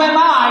 "Who am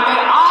I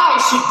that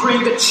I should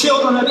bring the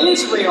children of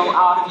Israel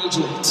out of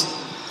Egypt?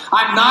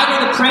 I'm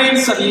neither the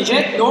prince of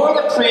Egypt nor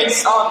the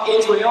prince of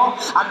Israel.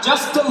 I'm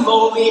just a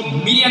lowly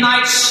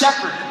Midianite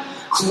shepherd.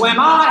 Who am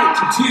I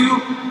to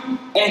do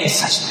any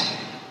such thing?"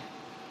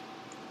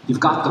 You've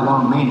got the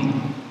wrong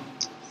name.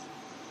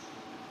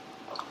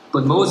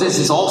 But Moses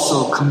is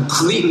also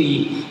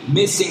completely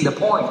missing the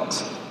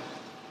point.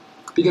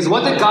 Because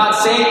what did God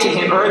say to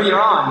him earlier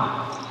on?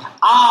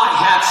 "I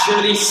have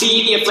surely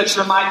seen the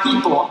affliction of my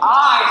people.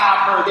 I have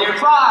heard their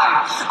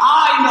cry.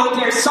 I know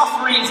their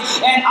sufferings,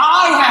 and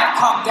I have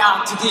come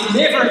down to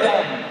deliver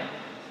them."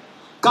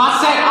 God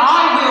said,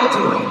 "I will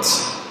do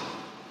it."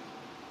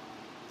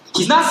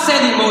 He's not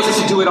sending Moses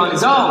to do it on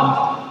his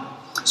own.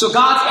 So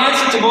God's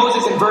answer to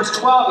Moses in verse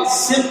 12 is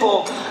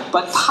simple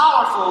but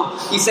powerful.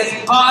 He says,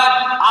 "But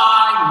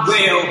I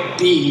will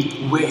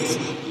be with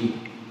you."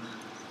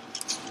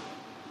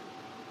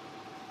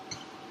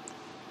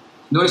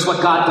 Notice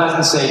what God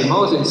doesn't say to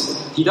Moses.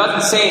 He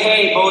doesn't say,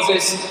 "Hey,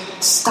 Moses,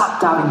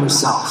 stop doubting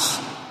yourself.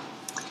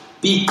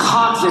 Be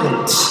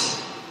confident.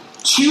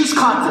 Choose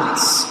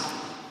confidence."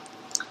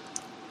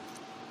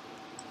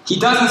 He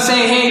doesn't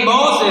say, "Hey,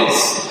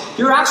 Moses,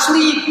 you're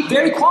actually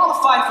very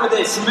qualified for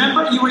this.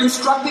 Remember, you were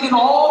instructed in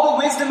all the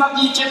wisdom of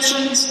the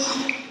Egyptians.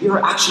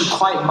 You're actually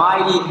quite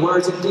mighty in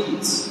words and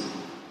deeds."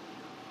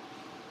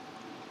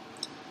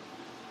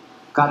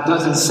 God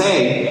doesn't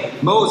say,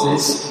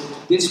 "Moses,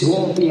 this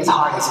won't be as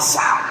hard as it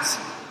sounds."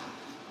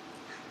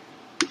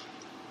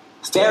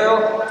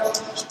 Pharaoh,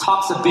 he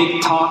talks a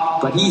big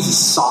talk, but he's a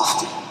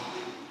softy.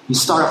 You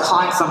start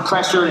applying some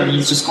pressure and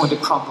he's just going to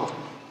crumble.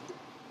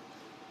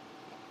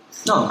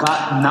 No,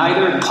 God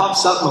neither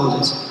puffs up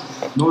Moses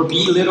nor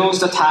belittles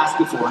the task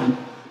before him.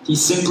 He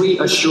simply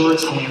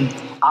assures him,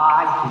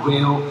 "I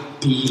will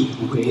be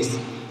with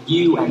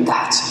you," and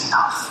that's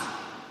enough.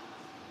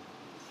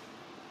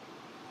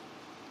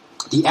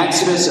 The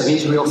exodus of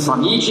Israel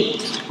from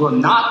Egypt will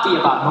not be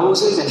about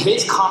Moses and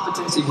his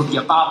competence. It will be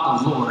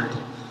about the Lord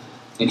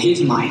and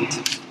his might.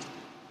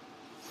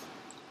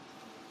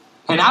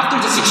 And after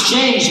this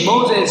exchange,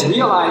 Moses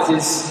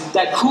realizes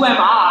that "who am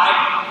I"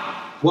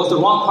 was the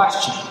wrong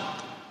question.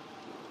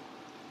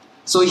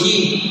 So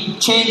he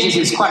changes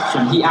his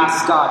question. He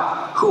asks God,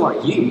 "Who are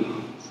you?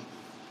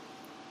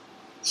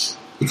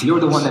 If you're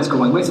the one that's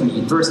going with me."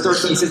 In verse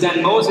 13, he says,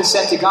 "Then Moses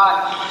said to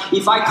God,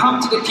 if I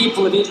come to the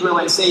people of Israel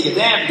and say to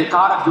them, the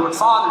God of your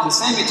fathers has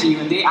sent me to you,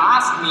 and they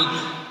ask me,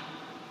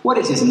 what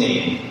is his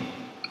name?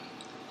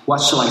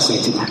 What shall I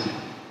say to them?"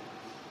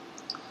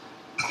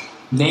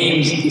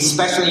 Names,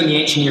 especially in the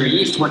ancient Near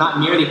East, were not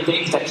merely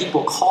things that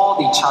people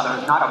called each other,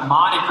 not a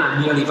moniker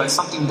merely, but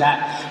something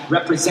that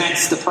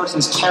represents the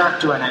person's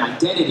character and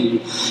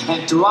identity.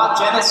 And throughout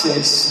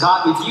Genesis,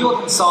 God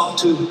revealed himself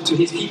to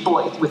his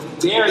people with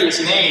various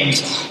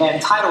names and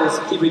titles.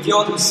 He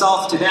revealed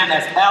himself to them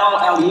as El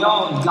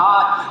Elyon,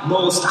 God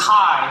Most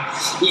High.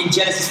 In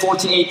Genesis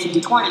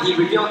 14:18-20, he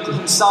revealed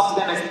himself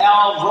to them as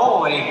El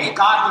Roy,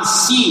 God who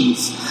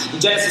sees. In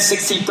Genesis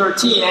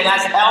 16:13, and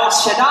as El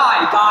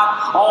Shaddai,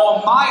 God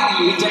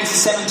Almighty in Genesis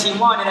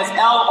 17:1, and as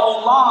El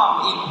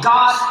Olam, in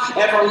God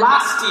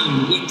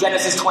Everlasting in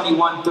Genesis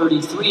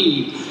 21:33.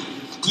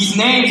 These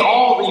names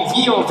all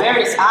reveal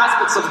various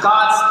aspects of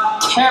God's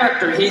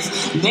character,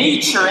 his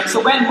nature. And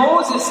so when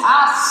Moses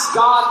asks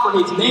God for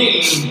his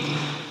name,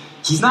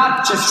 he's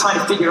not just trying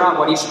to figure out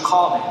what he should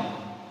call him.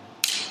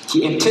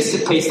 He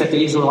anticipates that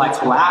the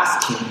Israelites will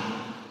ask him,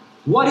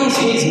 "What is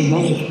his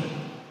name?"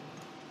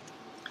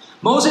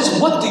 "Moses,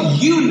 what do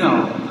you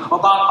know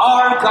about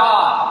our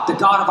God, the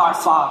God of our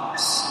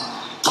fathers?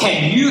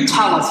 Can you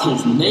tell us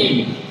his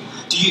name?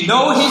 Do you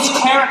know his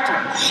character,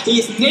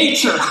 his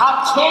nature?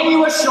 How can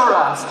you assure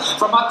us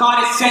from what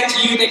God has said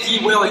to you that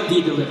he will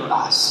indeed deliver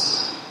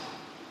us?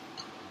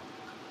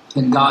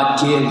 And God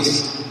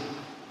gives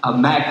a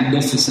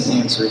magnificent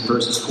answer in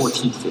verses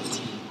 14 to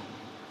 15.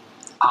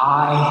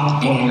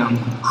 I am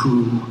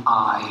who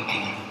I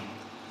am.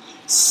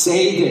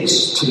 Say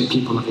this to the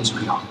people of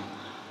Israel.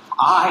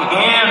 I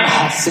am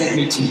has sent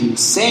me to you.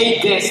 Say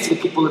this to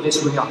the people of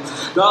Israel.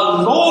 The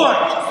Lord,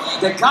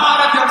 the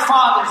God of your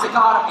fathers, the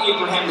God of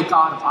Abraham, the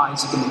God of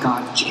Isaac, and the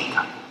God of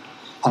Jacob,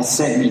 has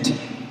sent me to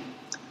you.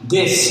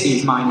 This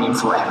is my name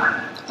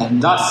forever,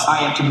 and thus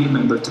I am to be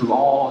remembered through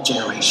all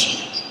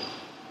generations.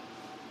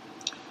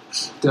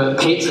 The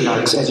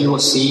patriarchs, as you will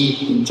see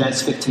in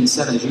Genesis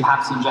 15:7, as you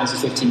have seen Genesis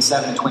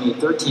 15:7 and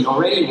 28:13,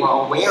 already were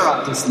aware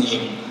of this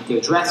name. They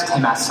addressed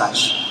him as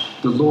such,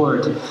 the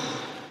Lord.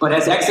 But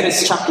as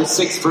Exodus chapter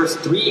 6 verse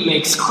 3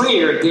 makes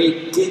clear,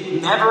 they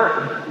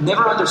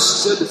never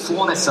understood the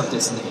fullness of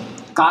this name.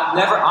 God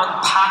never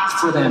unpacked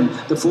for them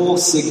the full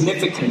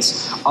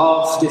significance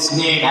of this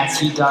name as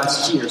he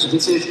does here. So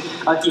this is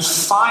a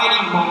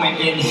defining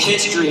moment in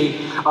history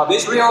of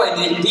Israel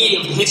and indeed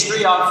of the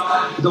history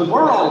of the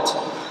world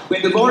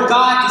when the Lord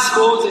God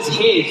discloses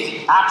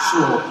his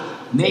actual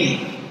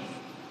name.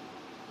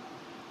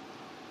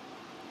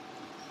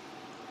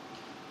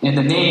 And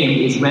the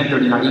name is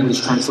rendered in our English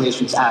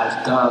translations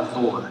as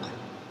the Lord.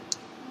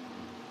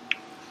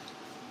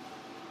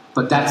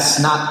 But that's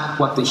not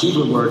what the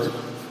Hebrew word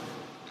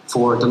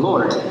for the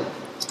Lord.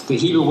 The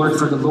Hebrew word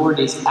for the Lord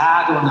is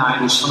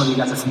Adonai, which some of you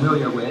guys are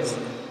familiar with.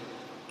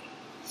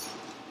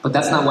 But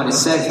that's not what it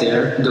says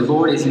there. The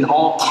Lord is in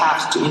all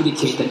caps to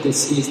indicate that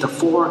this is the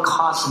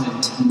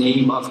four-consonant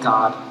name of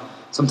God,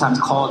 sometimes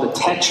called the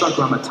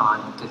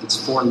tetragrammaton, because it's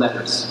 4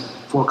 letters,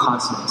 4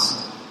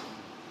 consonants.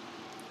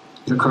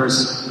 It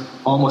occurs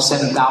almost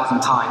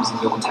 7,000 times in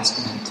the Old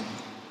Testament.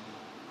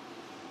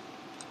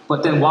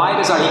 But then why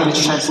does our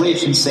English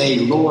translation say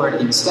Lord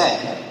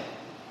instead?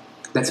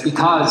 That's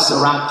because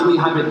around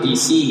 300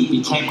 BC it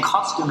became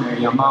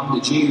customary among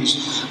the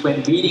Jews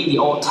when reading the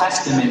Old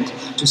Testament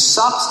to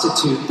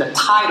substitute the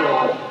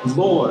title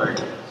Lord,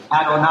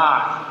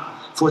 Adonai,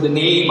 for the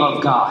name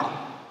of God.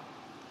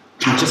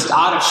 Just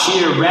out of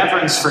sheer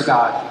reverence for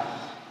God,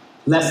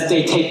 lest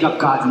they take up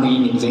God's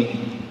name in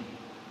vain.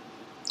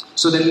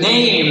 So the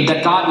name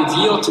that God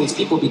revealed to his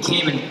people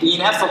became an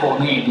ineffable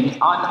name, an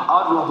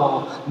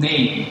unutterable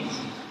name.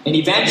 And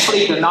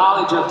eventually the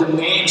knowledge of the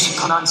name's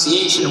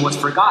pronunciation was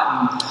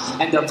forgotten,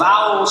 and the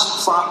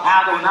vowels from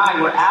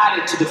Adonai were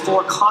added to the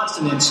 4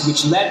 consonants,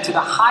 which led to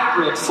the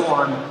hybrid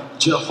form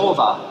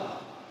Jehovah.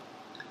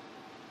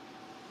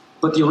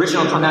 But the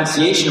original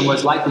pronunciation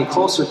was likely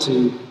closer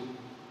to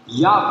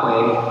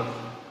Yahweh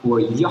or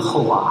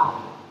Yehovah.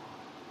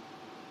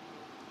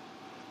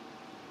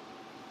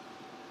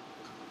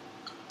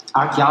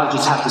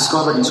 Archaeologists have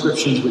discovered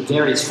inscriptions with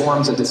various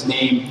forms of this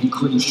name,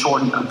 including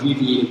shortened,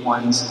 abbreviated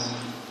ones.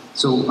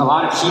 So a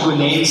lot of Hebrew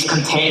names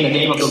contain the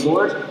name of the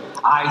Lord.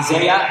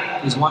 Isaiah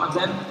is one of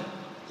them.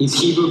 His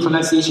Hebrew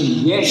pronunciation,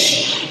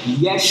 Yesha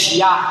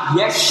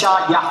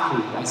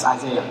Yahu, that's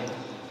Isaiah.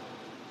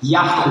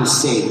 Yahu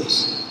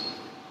saves.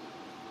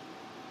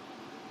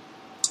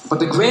 But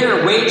the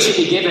greater weight should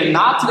be given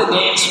not to the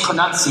name's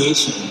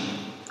pronunciation,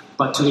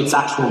 but to its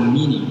actual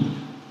meaning.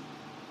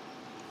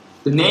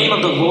 The name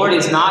of the Lord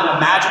is not a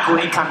magical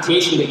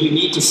incantation that you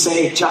need to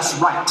say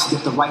just right to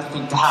get the right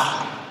thing to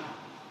happen.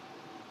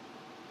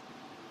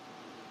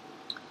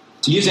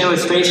 To use an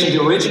illustration,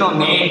 the original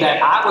name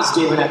that I was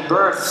given at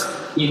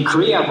birth in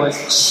Korea was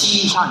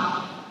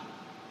Shihyun.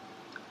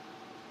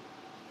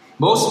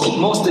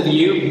 Most of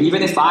you,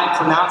 even if I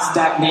pronounce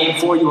that name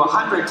for you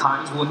 100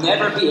 times, will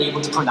never be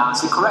able to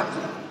pronounce it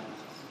correctly.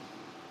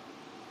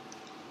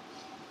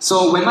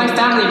 So when my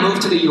family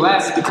moved to the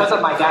US, because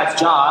of my dad's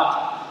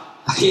job,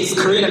 his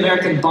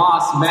Korean-American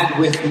boss met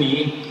with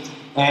me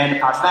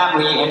and our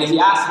family, and he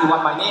asked me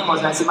what my name was,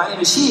 and I said, my name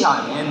is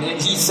Shihyun. And then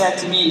he said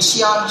to me,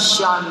 Shawn,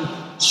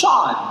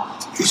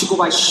 you should go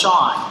by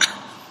Shawn,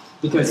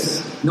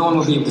 because no one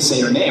will be able to say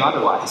your name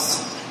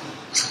otherwise.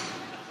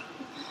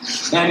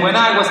 And when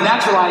I was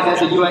naturalized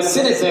as a US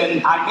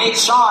citizen, I made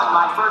Shawn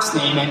my first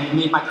name and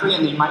made my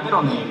Korean name my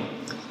middle name.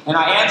 And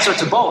I answer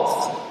to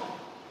both.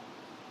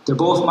 They're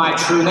both my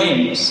true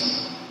names.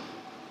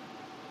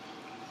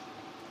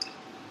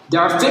 There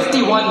are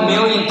 51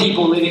 million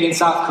people living in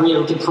South Korea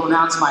who can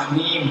pronounce my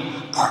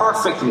name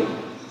perfectly,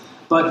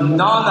 but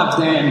none of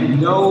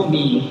them know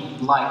me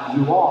like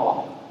you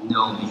all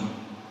know me.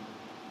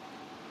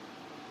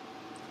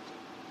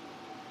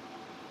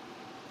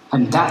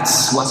 And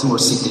that's what's more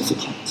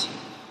significant.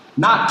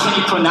 Not can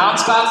you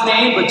pronounce God's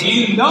name, but do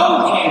you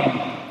know him?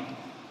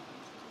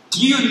 Do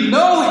you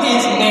know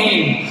his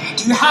name?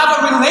 Do you have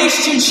a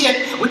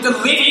relationship with the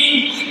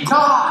living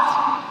God?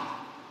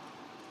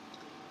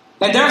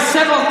 And there are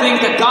several things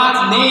that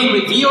God's name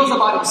reveals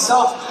about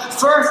himself.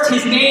 First,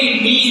 his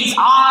name means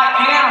I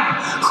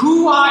am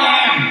who I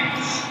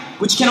am,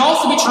 which can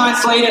also be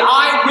translated,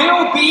 I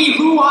will be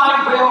who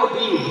I will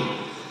be.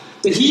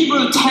 The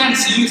Hebrew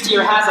tense used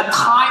here has a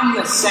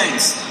timeless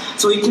sense.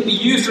 So it can be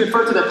used to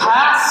refer to the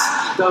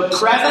past, the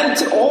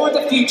present, or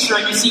the future.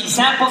 And you see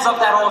examples of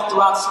that all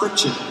throughout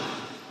Scripture.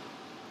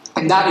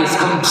 And that is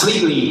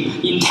completely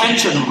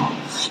intentional.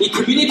 It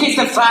communicates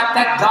the fact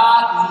that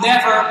God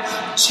never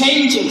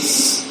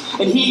changes.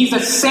 And He is the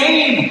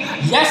same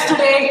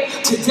yesterday,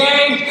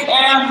 today,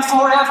 and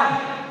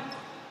forever.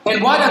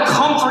 And what a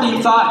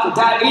comforting thought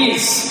that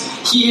is.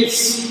 He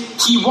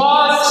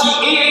was,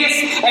 He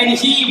is, and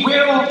He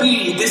will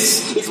be.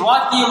 This is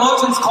what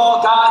theologians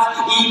call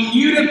God's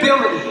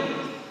immutability.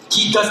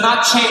 He does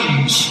not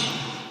change.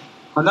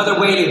 Another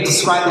way to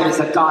describe that is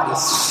that God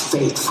is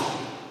faithful.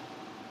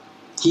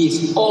 He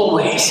is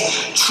always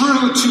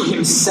true to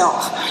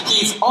Himself.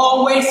 He is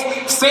always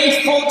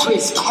faithful to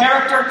His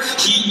character.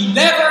 He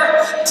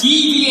never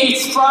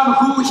deviates from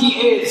who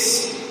He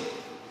is.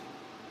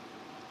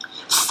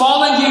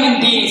 Fallen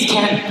human beings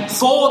can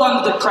fold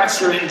under the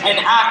pressure and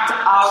act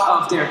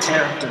out of their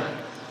character.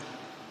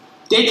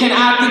 They can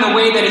act in a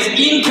way that is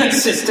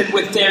inconsistent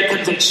with their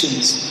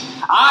convictions.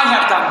 I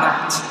have done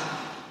that.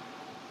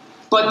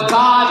 But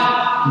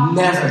God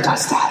never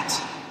does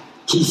that.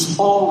 He's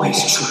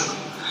always true.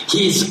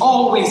 He is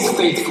always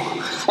faithful.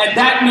 And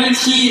that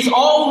means He is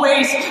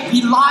always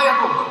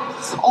reliable,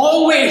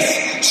 always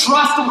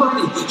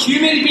trustworthy.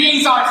 Human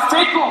beings are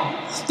fickle.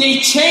 They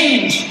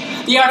change.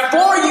 They are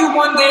for you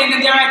one day and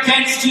then they're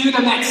against you the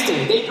next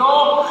day. They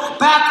go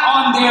back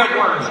on their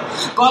word.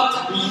 But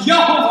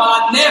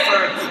Yehovah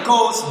never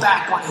goes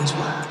back on His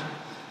word.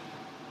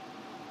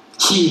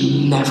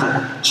 He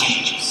never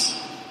changes.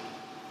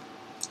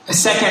 The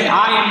second,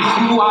 I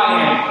am who I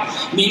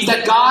am, means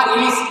that God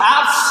is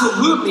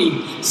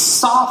absolutely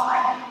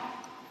sovereign.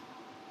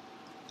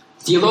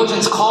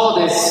 Theologians call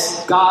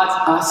this God's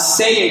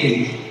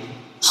aseity.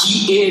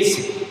 He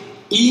is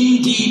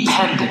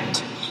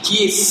independent.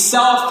 He is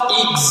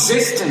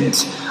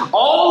self-existent.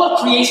 All of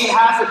creation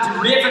has a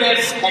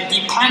derivative and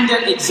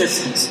dependent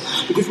existence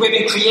because we've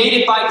been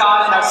created by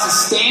God and are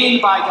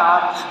sustained by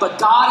God, but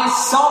God is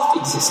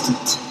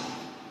self-existent.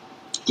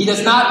 He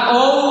does not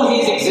owe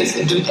His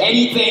existence to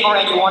anything or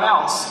anyone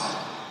else.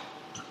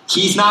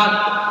 Does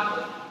not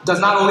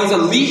owe His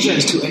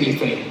allegiance to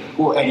anything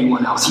or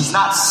anyone else. He's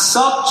not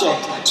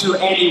subject to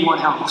anyone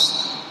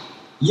else.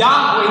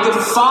 Yahweh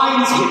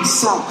defines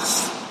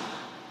Himself.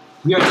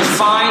 We are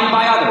defined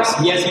by others.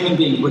 We as human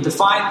beings, we're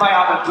defined by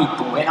other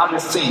people and other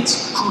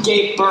things. Who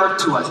gave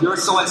birth to us? You're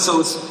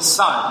so-and-so's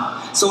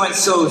son,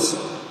 so-and-so's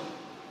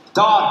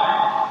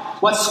daughter.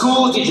 What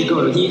school did you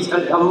go to? He's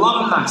an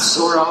alumnus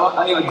or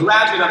a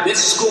graduate of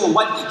this school.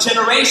 What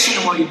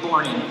generation were you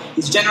born in?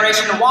 Is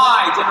generation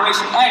Y,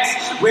 generation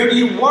X? Where do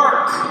you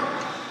work?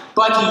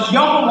 But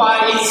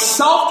Yehovah is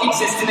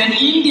self-existent and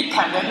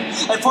independent,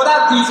 and for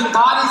that reason,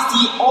 God is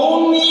the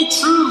only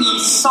truly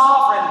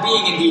sovereign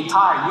being in the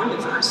entire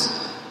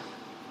universe.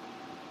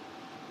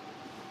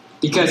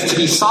 Because to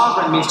be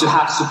sovereign means to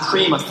have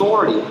supreme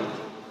authority,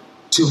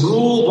 to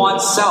rule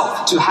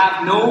oneself, to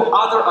have no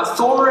other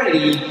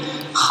authority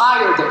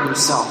higher than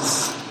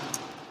yourself.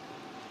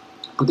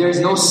 But there is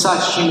no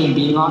such human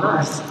being on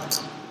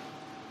earth.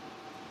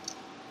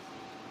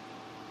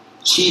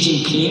 Xi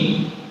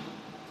Jinping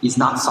is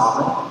not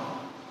sovereign.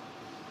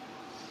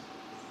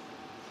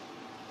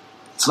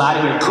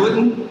 Vladimir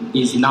Putin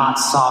is not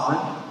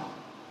sovereign.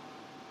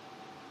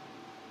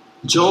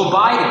 Joe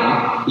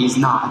Biden is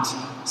not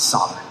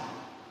sovereign.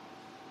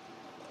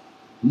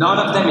 None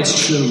of them is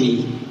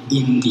truly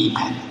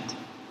independent.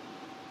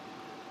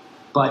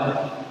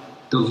 But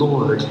the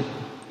Lord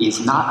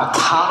is not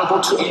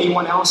accountable to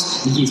anyone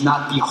else. He is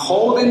not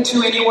beholden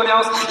to anyone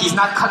else. He's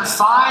not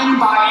confined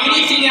by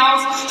anything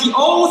else. He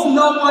owes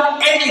no one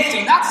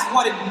anything. That's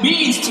what it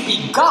means to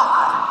be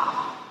God.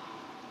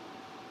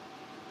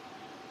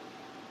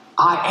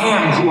 I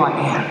am who I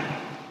am.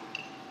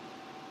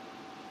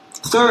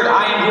 Third,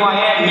 I am who I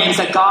am means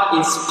that God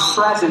is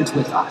present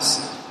with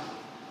us.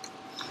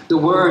 The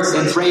words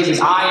and phrases,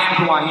 I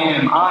am who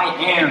I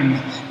am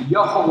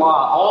Yehovah,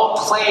 all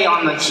play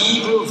on the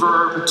Hebrew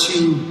verb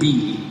to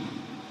be,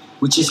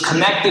 which is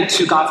connected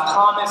to God's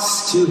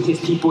promise to His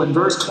people in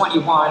verse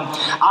 21,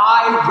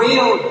 I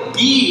will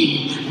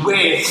be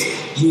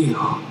with you.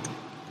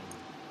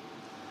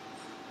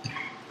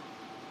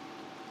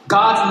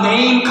 God's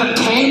name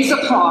contains the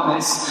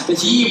promise that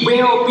He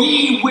will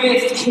be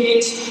with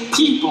His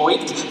people. It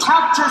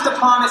captures the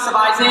promise of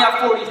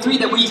Isaiah 43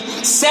 that we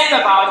sang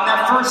about in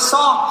that first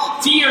song.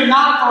 Fear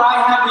not, for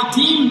I have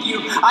redeemed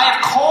you. I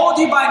have called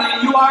you by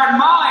name. You are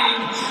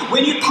mine.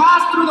 When you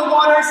pass through the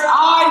waters,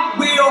 I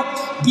will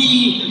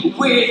be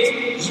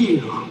with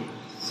you.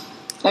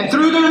 And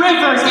through the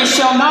rivers they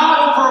shall not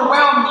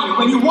overwhelm you.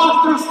 When you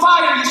walk through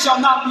fire, you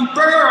shall not be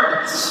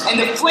burned, and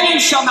the flame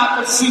shall not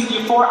consume you.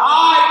 For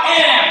I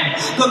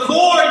am the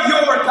Lord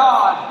your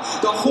God,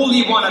 the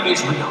Holy One of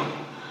Israel,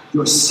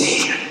 your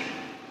Savior.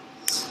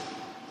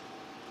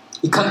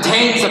 It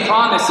contains the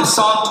promise of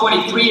Psalm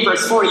 23,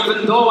 verse 4.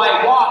 Even though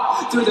I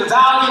walk through the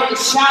valley of the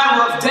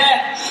shadow of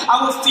death,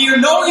 I will fear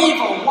no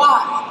evil.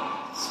 Why?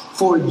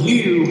 for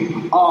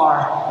you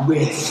are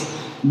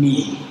with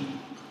me.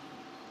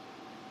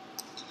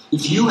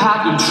 If you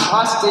have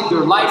entrusted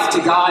your life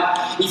to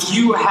God, if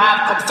you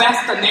have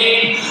confessed the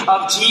name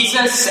of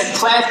Jesus and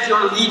pledged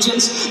your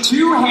allegiance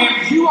to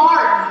Him, you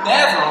are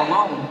never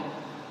alone.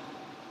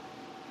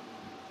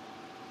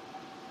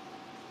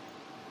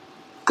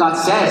 God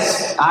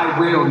says, I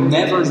will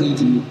never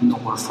leave you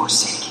nor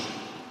forsake you.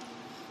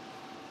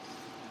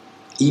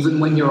 Even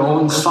when your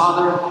own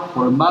father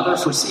or mother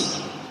forsake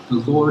you,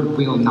 the Lord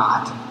will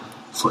not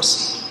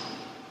forsake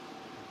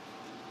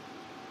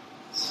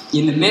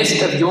you. In the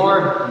midst of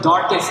your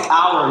darkest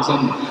hours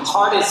and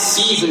hardest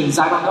seasons,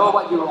 I don't know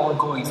what you're all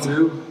going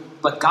through,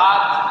 but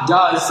God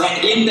does.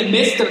 And in the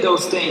midst of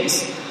those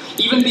things,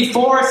 even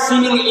before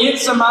seemingly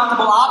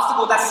insurmountable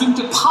obstacles that seem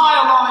to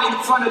pile on in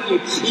front of you,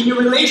 in your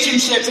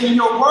relationships, and in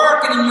your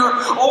work, and in your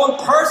own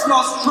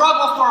personal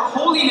struggle for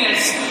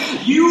holiness,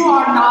 you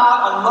are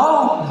not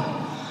alone.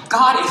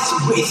 God is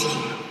with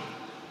you.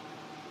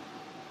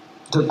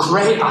 The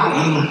great I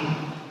am.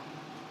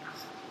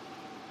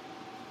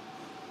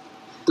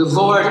 The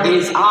Lord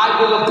is,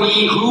 I will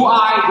be who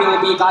I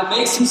will be. God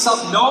makes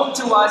Himself known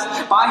to us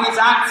by His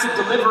acts of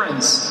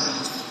deliverance.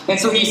 And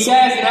so He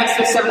says in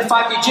Exodus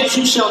 7:5, the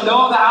Egyptians shall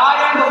know that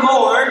I am the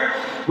Lord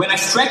when I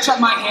stretch out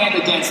my hand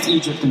against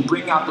Egypt and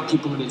bring out the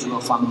people of Israel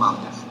from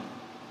among them.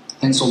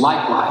 And so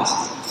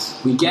likewise,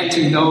 we get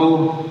to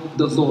know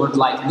the Lord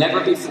like never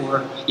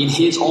before in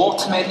His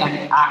ultimate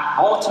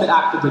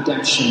act of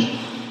redemption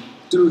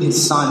through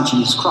His Son,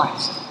 Jesus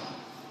Christ.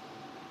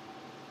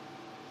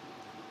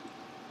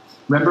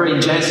 Remember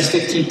in Genesis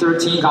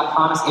 15:13, God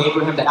promised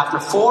Abraham that after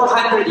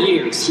 400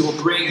 years, He will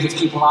bring His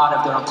people out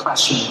of their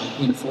oppression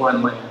in a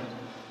foreign land.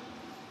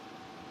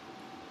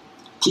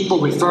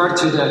 People refer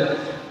to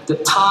the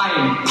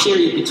time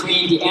period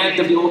between the end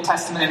of the Old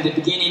Testament and the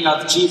beginning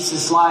of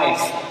Jesus'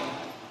 life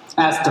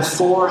as the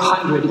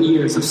 400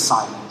 years of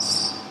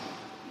silence.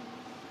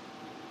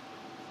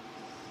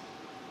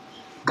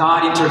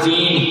 God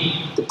intervened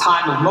at the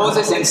time of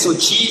Moses, and so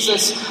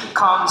Jesus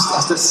comes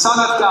as the Son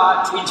of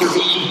God to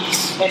intervene.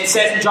 And it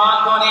says in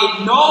John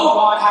 1:8, no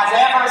one has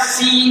ever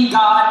seen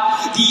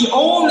God, the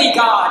only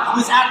God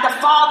who is at the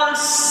Father's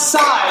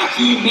side.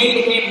 He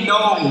made Him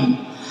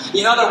known.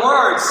 In other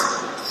words,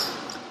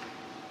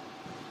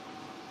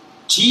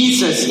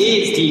 Jesus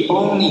is the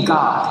only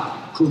God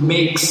who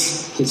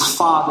makes His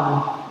Father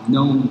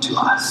known to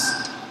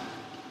us.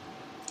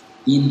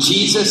 In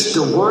Jesus,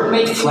 the Word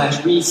made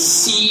flesh, we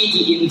see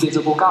the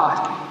invisible God.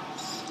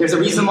 There's a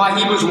reason why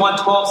Hebrews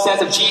 1:12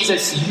 says of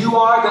Jesus, you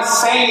are the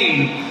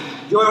same.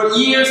 Your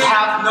years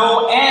have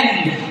no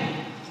end.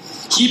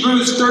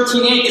 Hebrews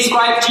 13:8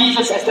 describes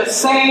Jesus as the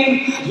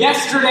same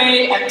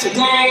yesterday and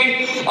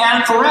today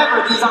and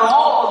forever. These are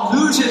all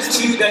allusions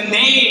to the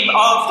name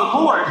of the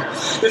Lord.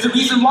 There's a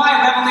reason why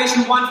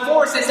Revelation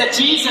 1:4 says that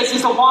Jesus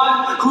is the one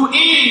who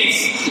is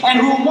and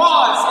who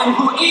was and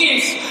who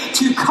is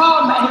to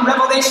come. And in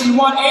Revelation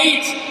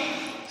 1:8,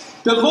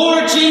 the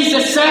Lord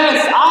Jesus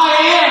says, I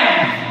am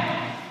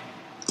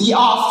the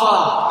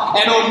Alpha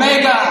and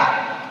Omega,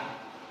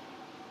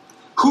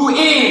 who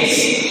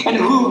is and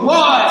who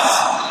was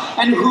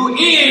and who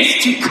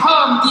is to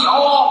come, the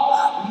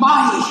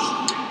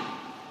Almighty.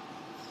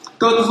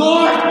 The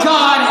Lord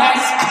God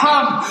has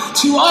come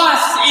to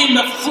us in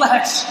the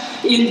flesh,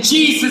 in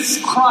Jesus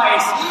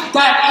Christ.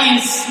 That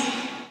is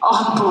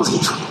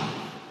unbelievable.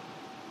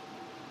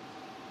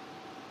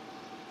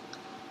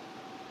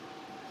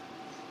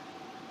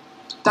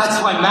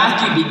 That's why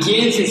Matthew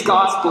begins his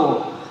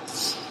gospel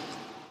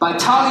by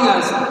telling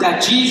us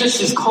that Jesus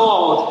is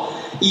called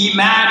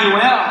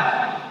Emmanuel,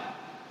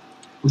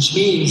 which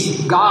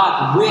means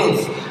God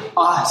with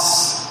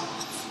us.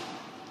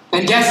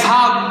 And guess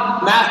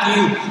how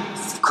Matthew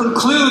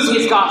concludes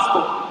his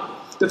gospel?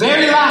 The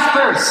very last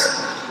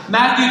verse,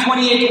 Matthew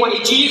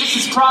 28:20.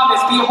 Jesus is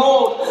promised,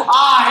 behold,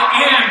 I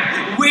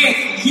am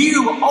with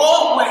you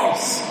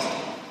always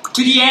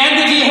to the end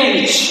of the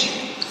age.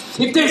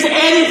 If there's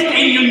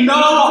anything you know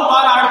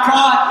about our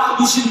God,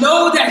 you should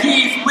know that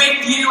He is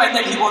with you and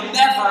that He will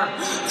never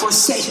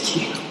forsake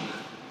you.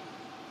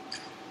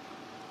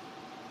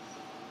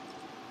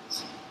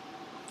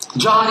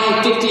 John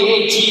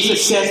 8:58,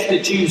 Jesus says to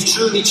the Jews,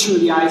 truly,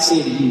 truly, I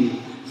say to you,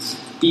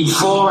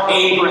 before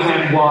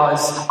Abraham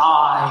was,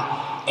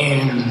 I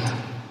am.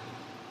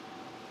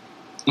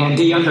 And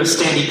they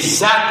understand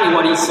exactly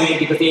what He's saying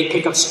because they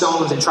pick up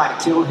stones and try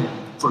to kill Him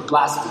for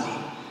blasphemy.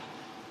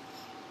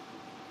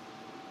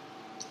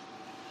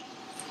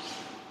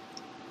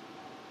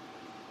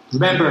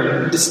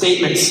 Remember the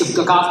statements of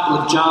the Gospel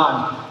of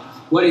John.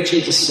 What did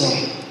Jesus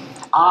say?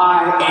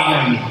 I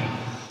am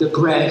the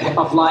bread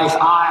of life.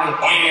 I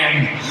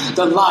am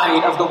the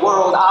light of the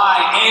world. I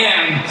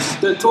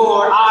am the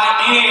door. I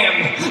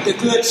am the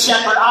good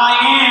shepherd. I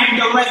am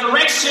the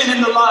resurrection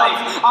and the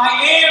life. I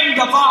am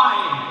the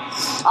vine.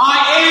 I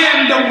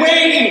am the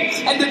way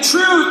and the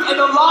truth and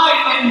the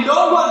life, and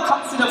no one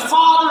comes to the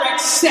Father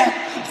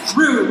except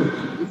through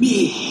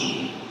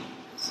me.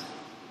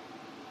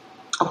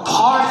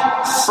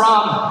 Apart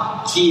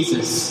from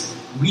Jesus,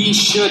 we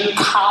should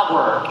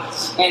cower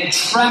and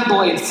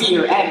tremble in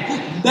fear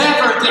and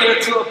never dare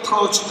to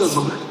approach the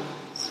Lord.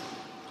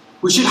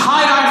 We should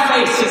hide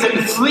our faces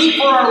and flee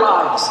for our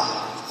lives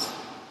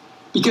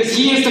because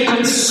He is the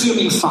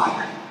consuming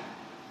fire.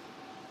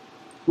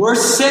 We're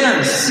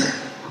sinners.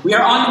 We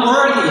are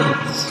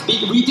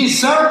unworthy. We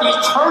deserve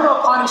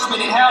eternal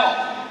punishment in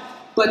hell.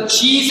 But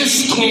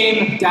Jesus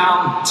came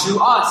down to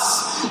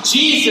us.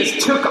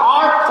 Jesus took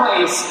our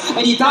place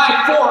and He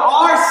died for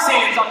our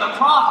sins on the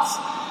cross.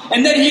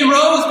 And then He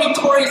rose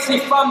victoriously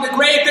from the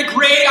grave. The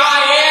great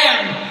I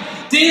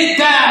Am did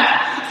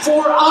that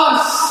for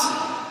us.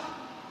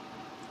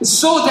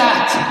 So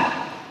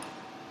that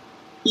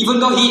even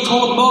though He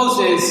told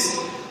Moses,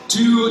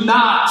 do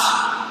not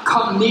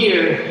come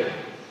near,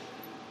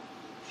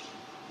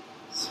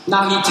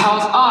 now He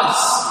tells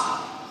us,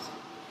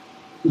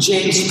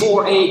 James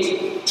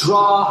 4:8,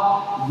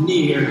 draw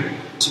near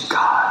to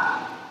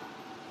God.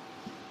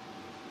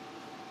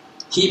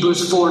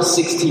 Hebrews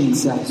 4:16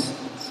 says,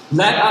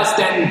 let us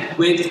then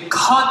with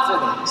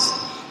confidence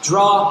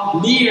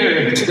draw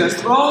near to the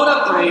throne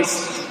of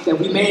grace that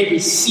we may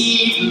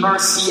receive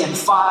mercy and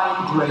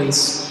find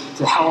grace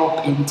to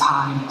help in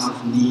time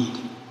of need.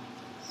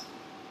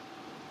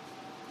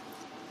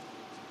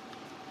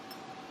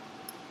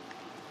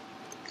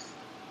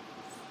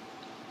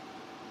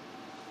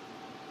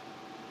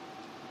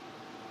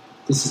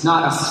 This is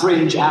not a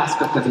fringe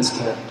aspect of His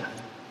character.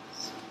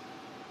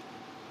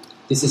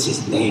 This is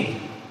His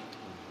name.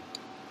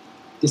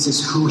 This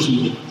is who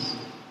He is.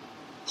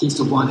 He's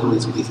the one who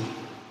is with you.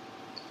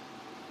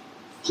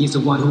 He's the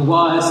one who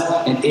was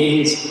and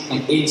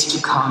is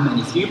to come. And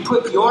if you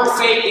put your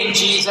faith in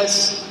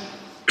Jesus,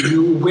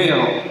 you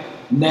will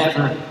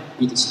never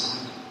be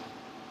disappointed.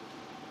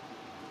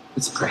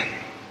 Let's pray.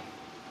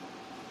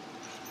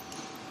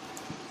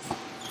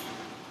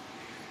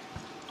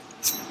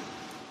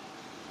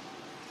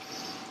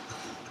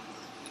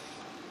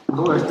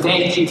 Lord,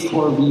 thank You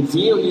for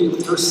revealing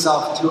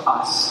Yourself to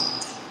us.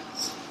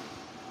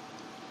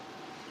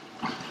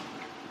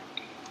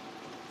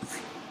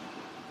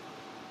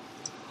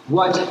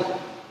 What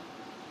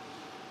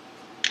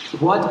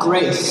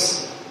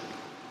grace,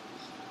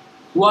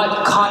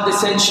 what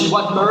condescension,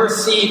 what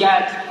mercy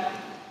that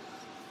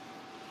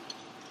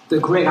the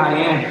great I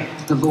Am,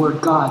 the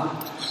Lord God,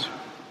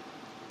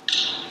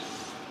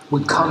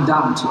 would come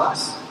down to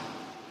us.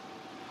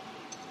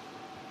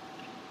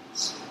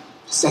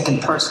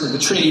 Second person of the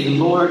Trinity, the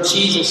Lord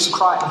Jesus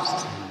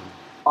Christ,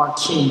 our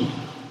King.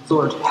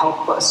 Lord,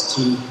 help us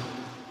to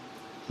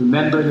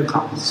remember Your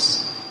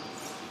promise.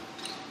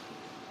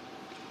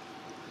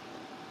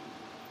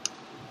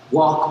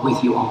 Walk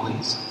with You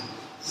always,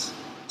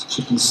 to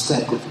keep in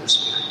step with Your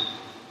Spirit.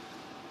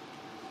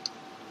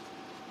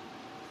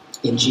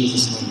 In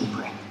Jesus' name we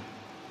pray.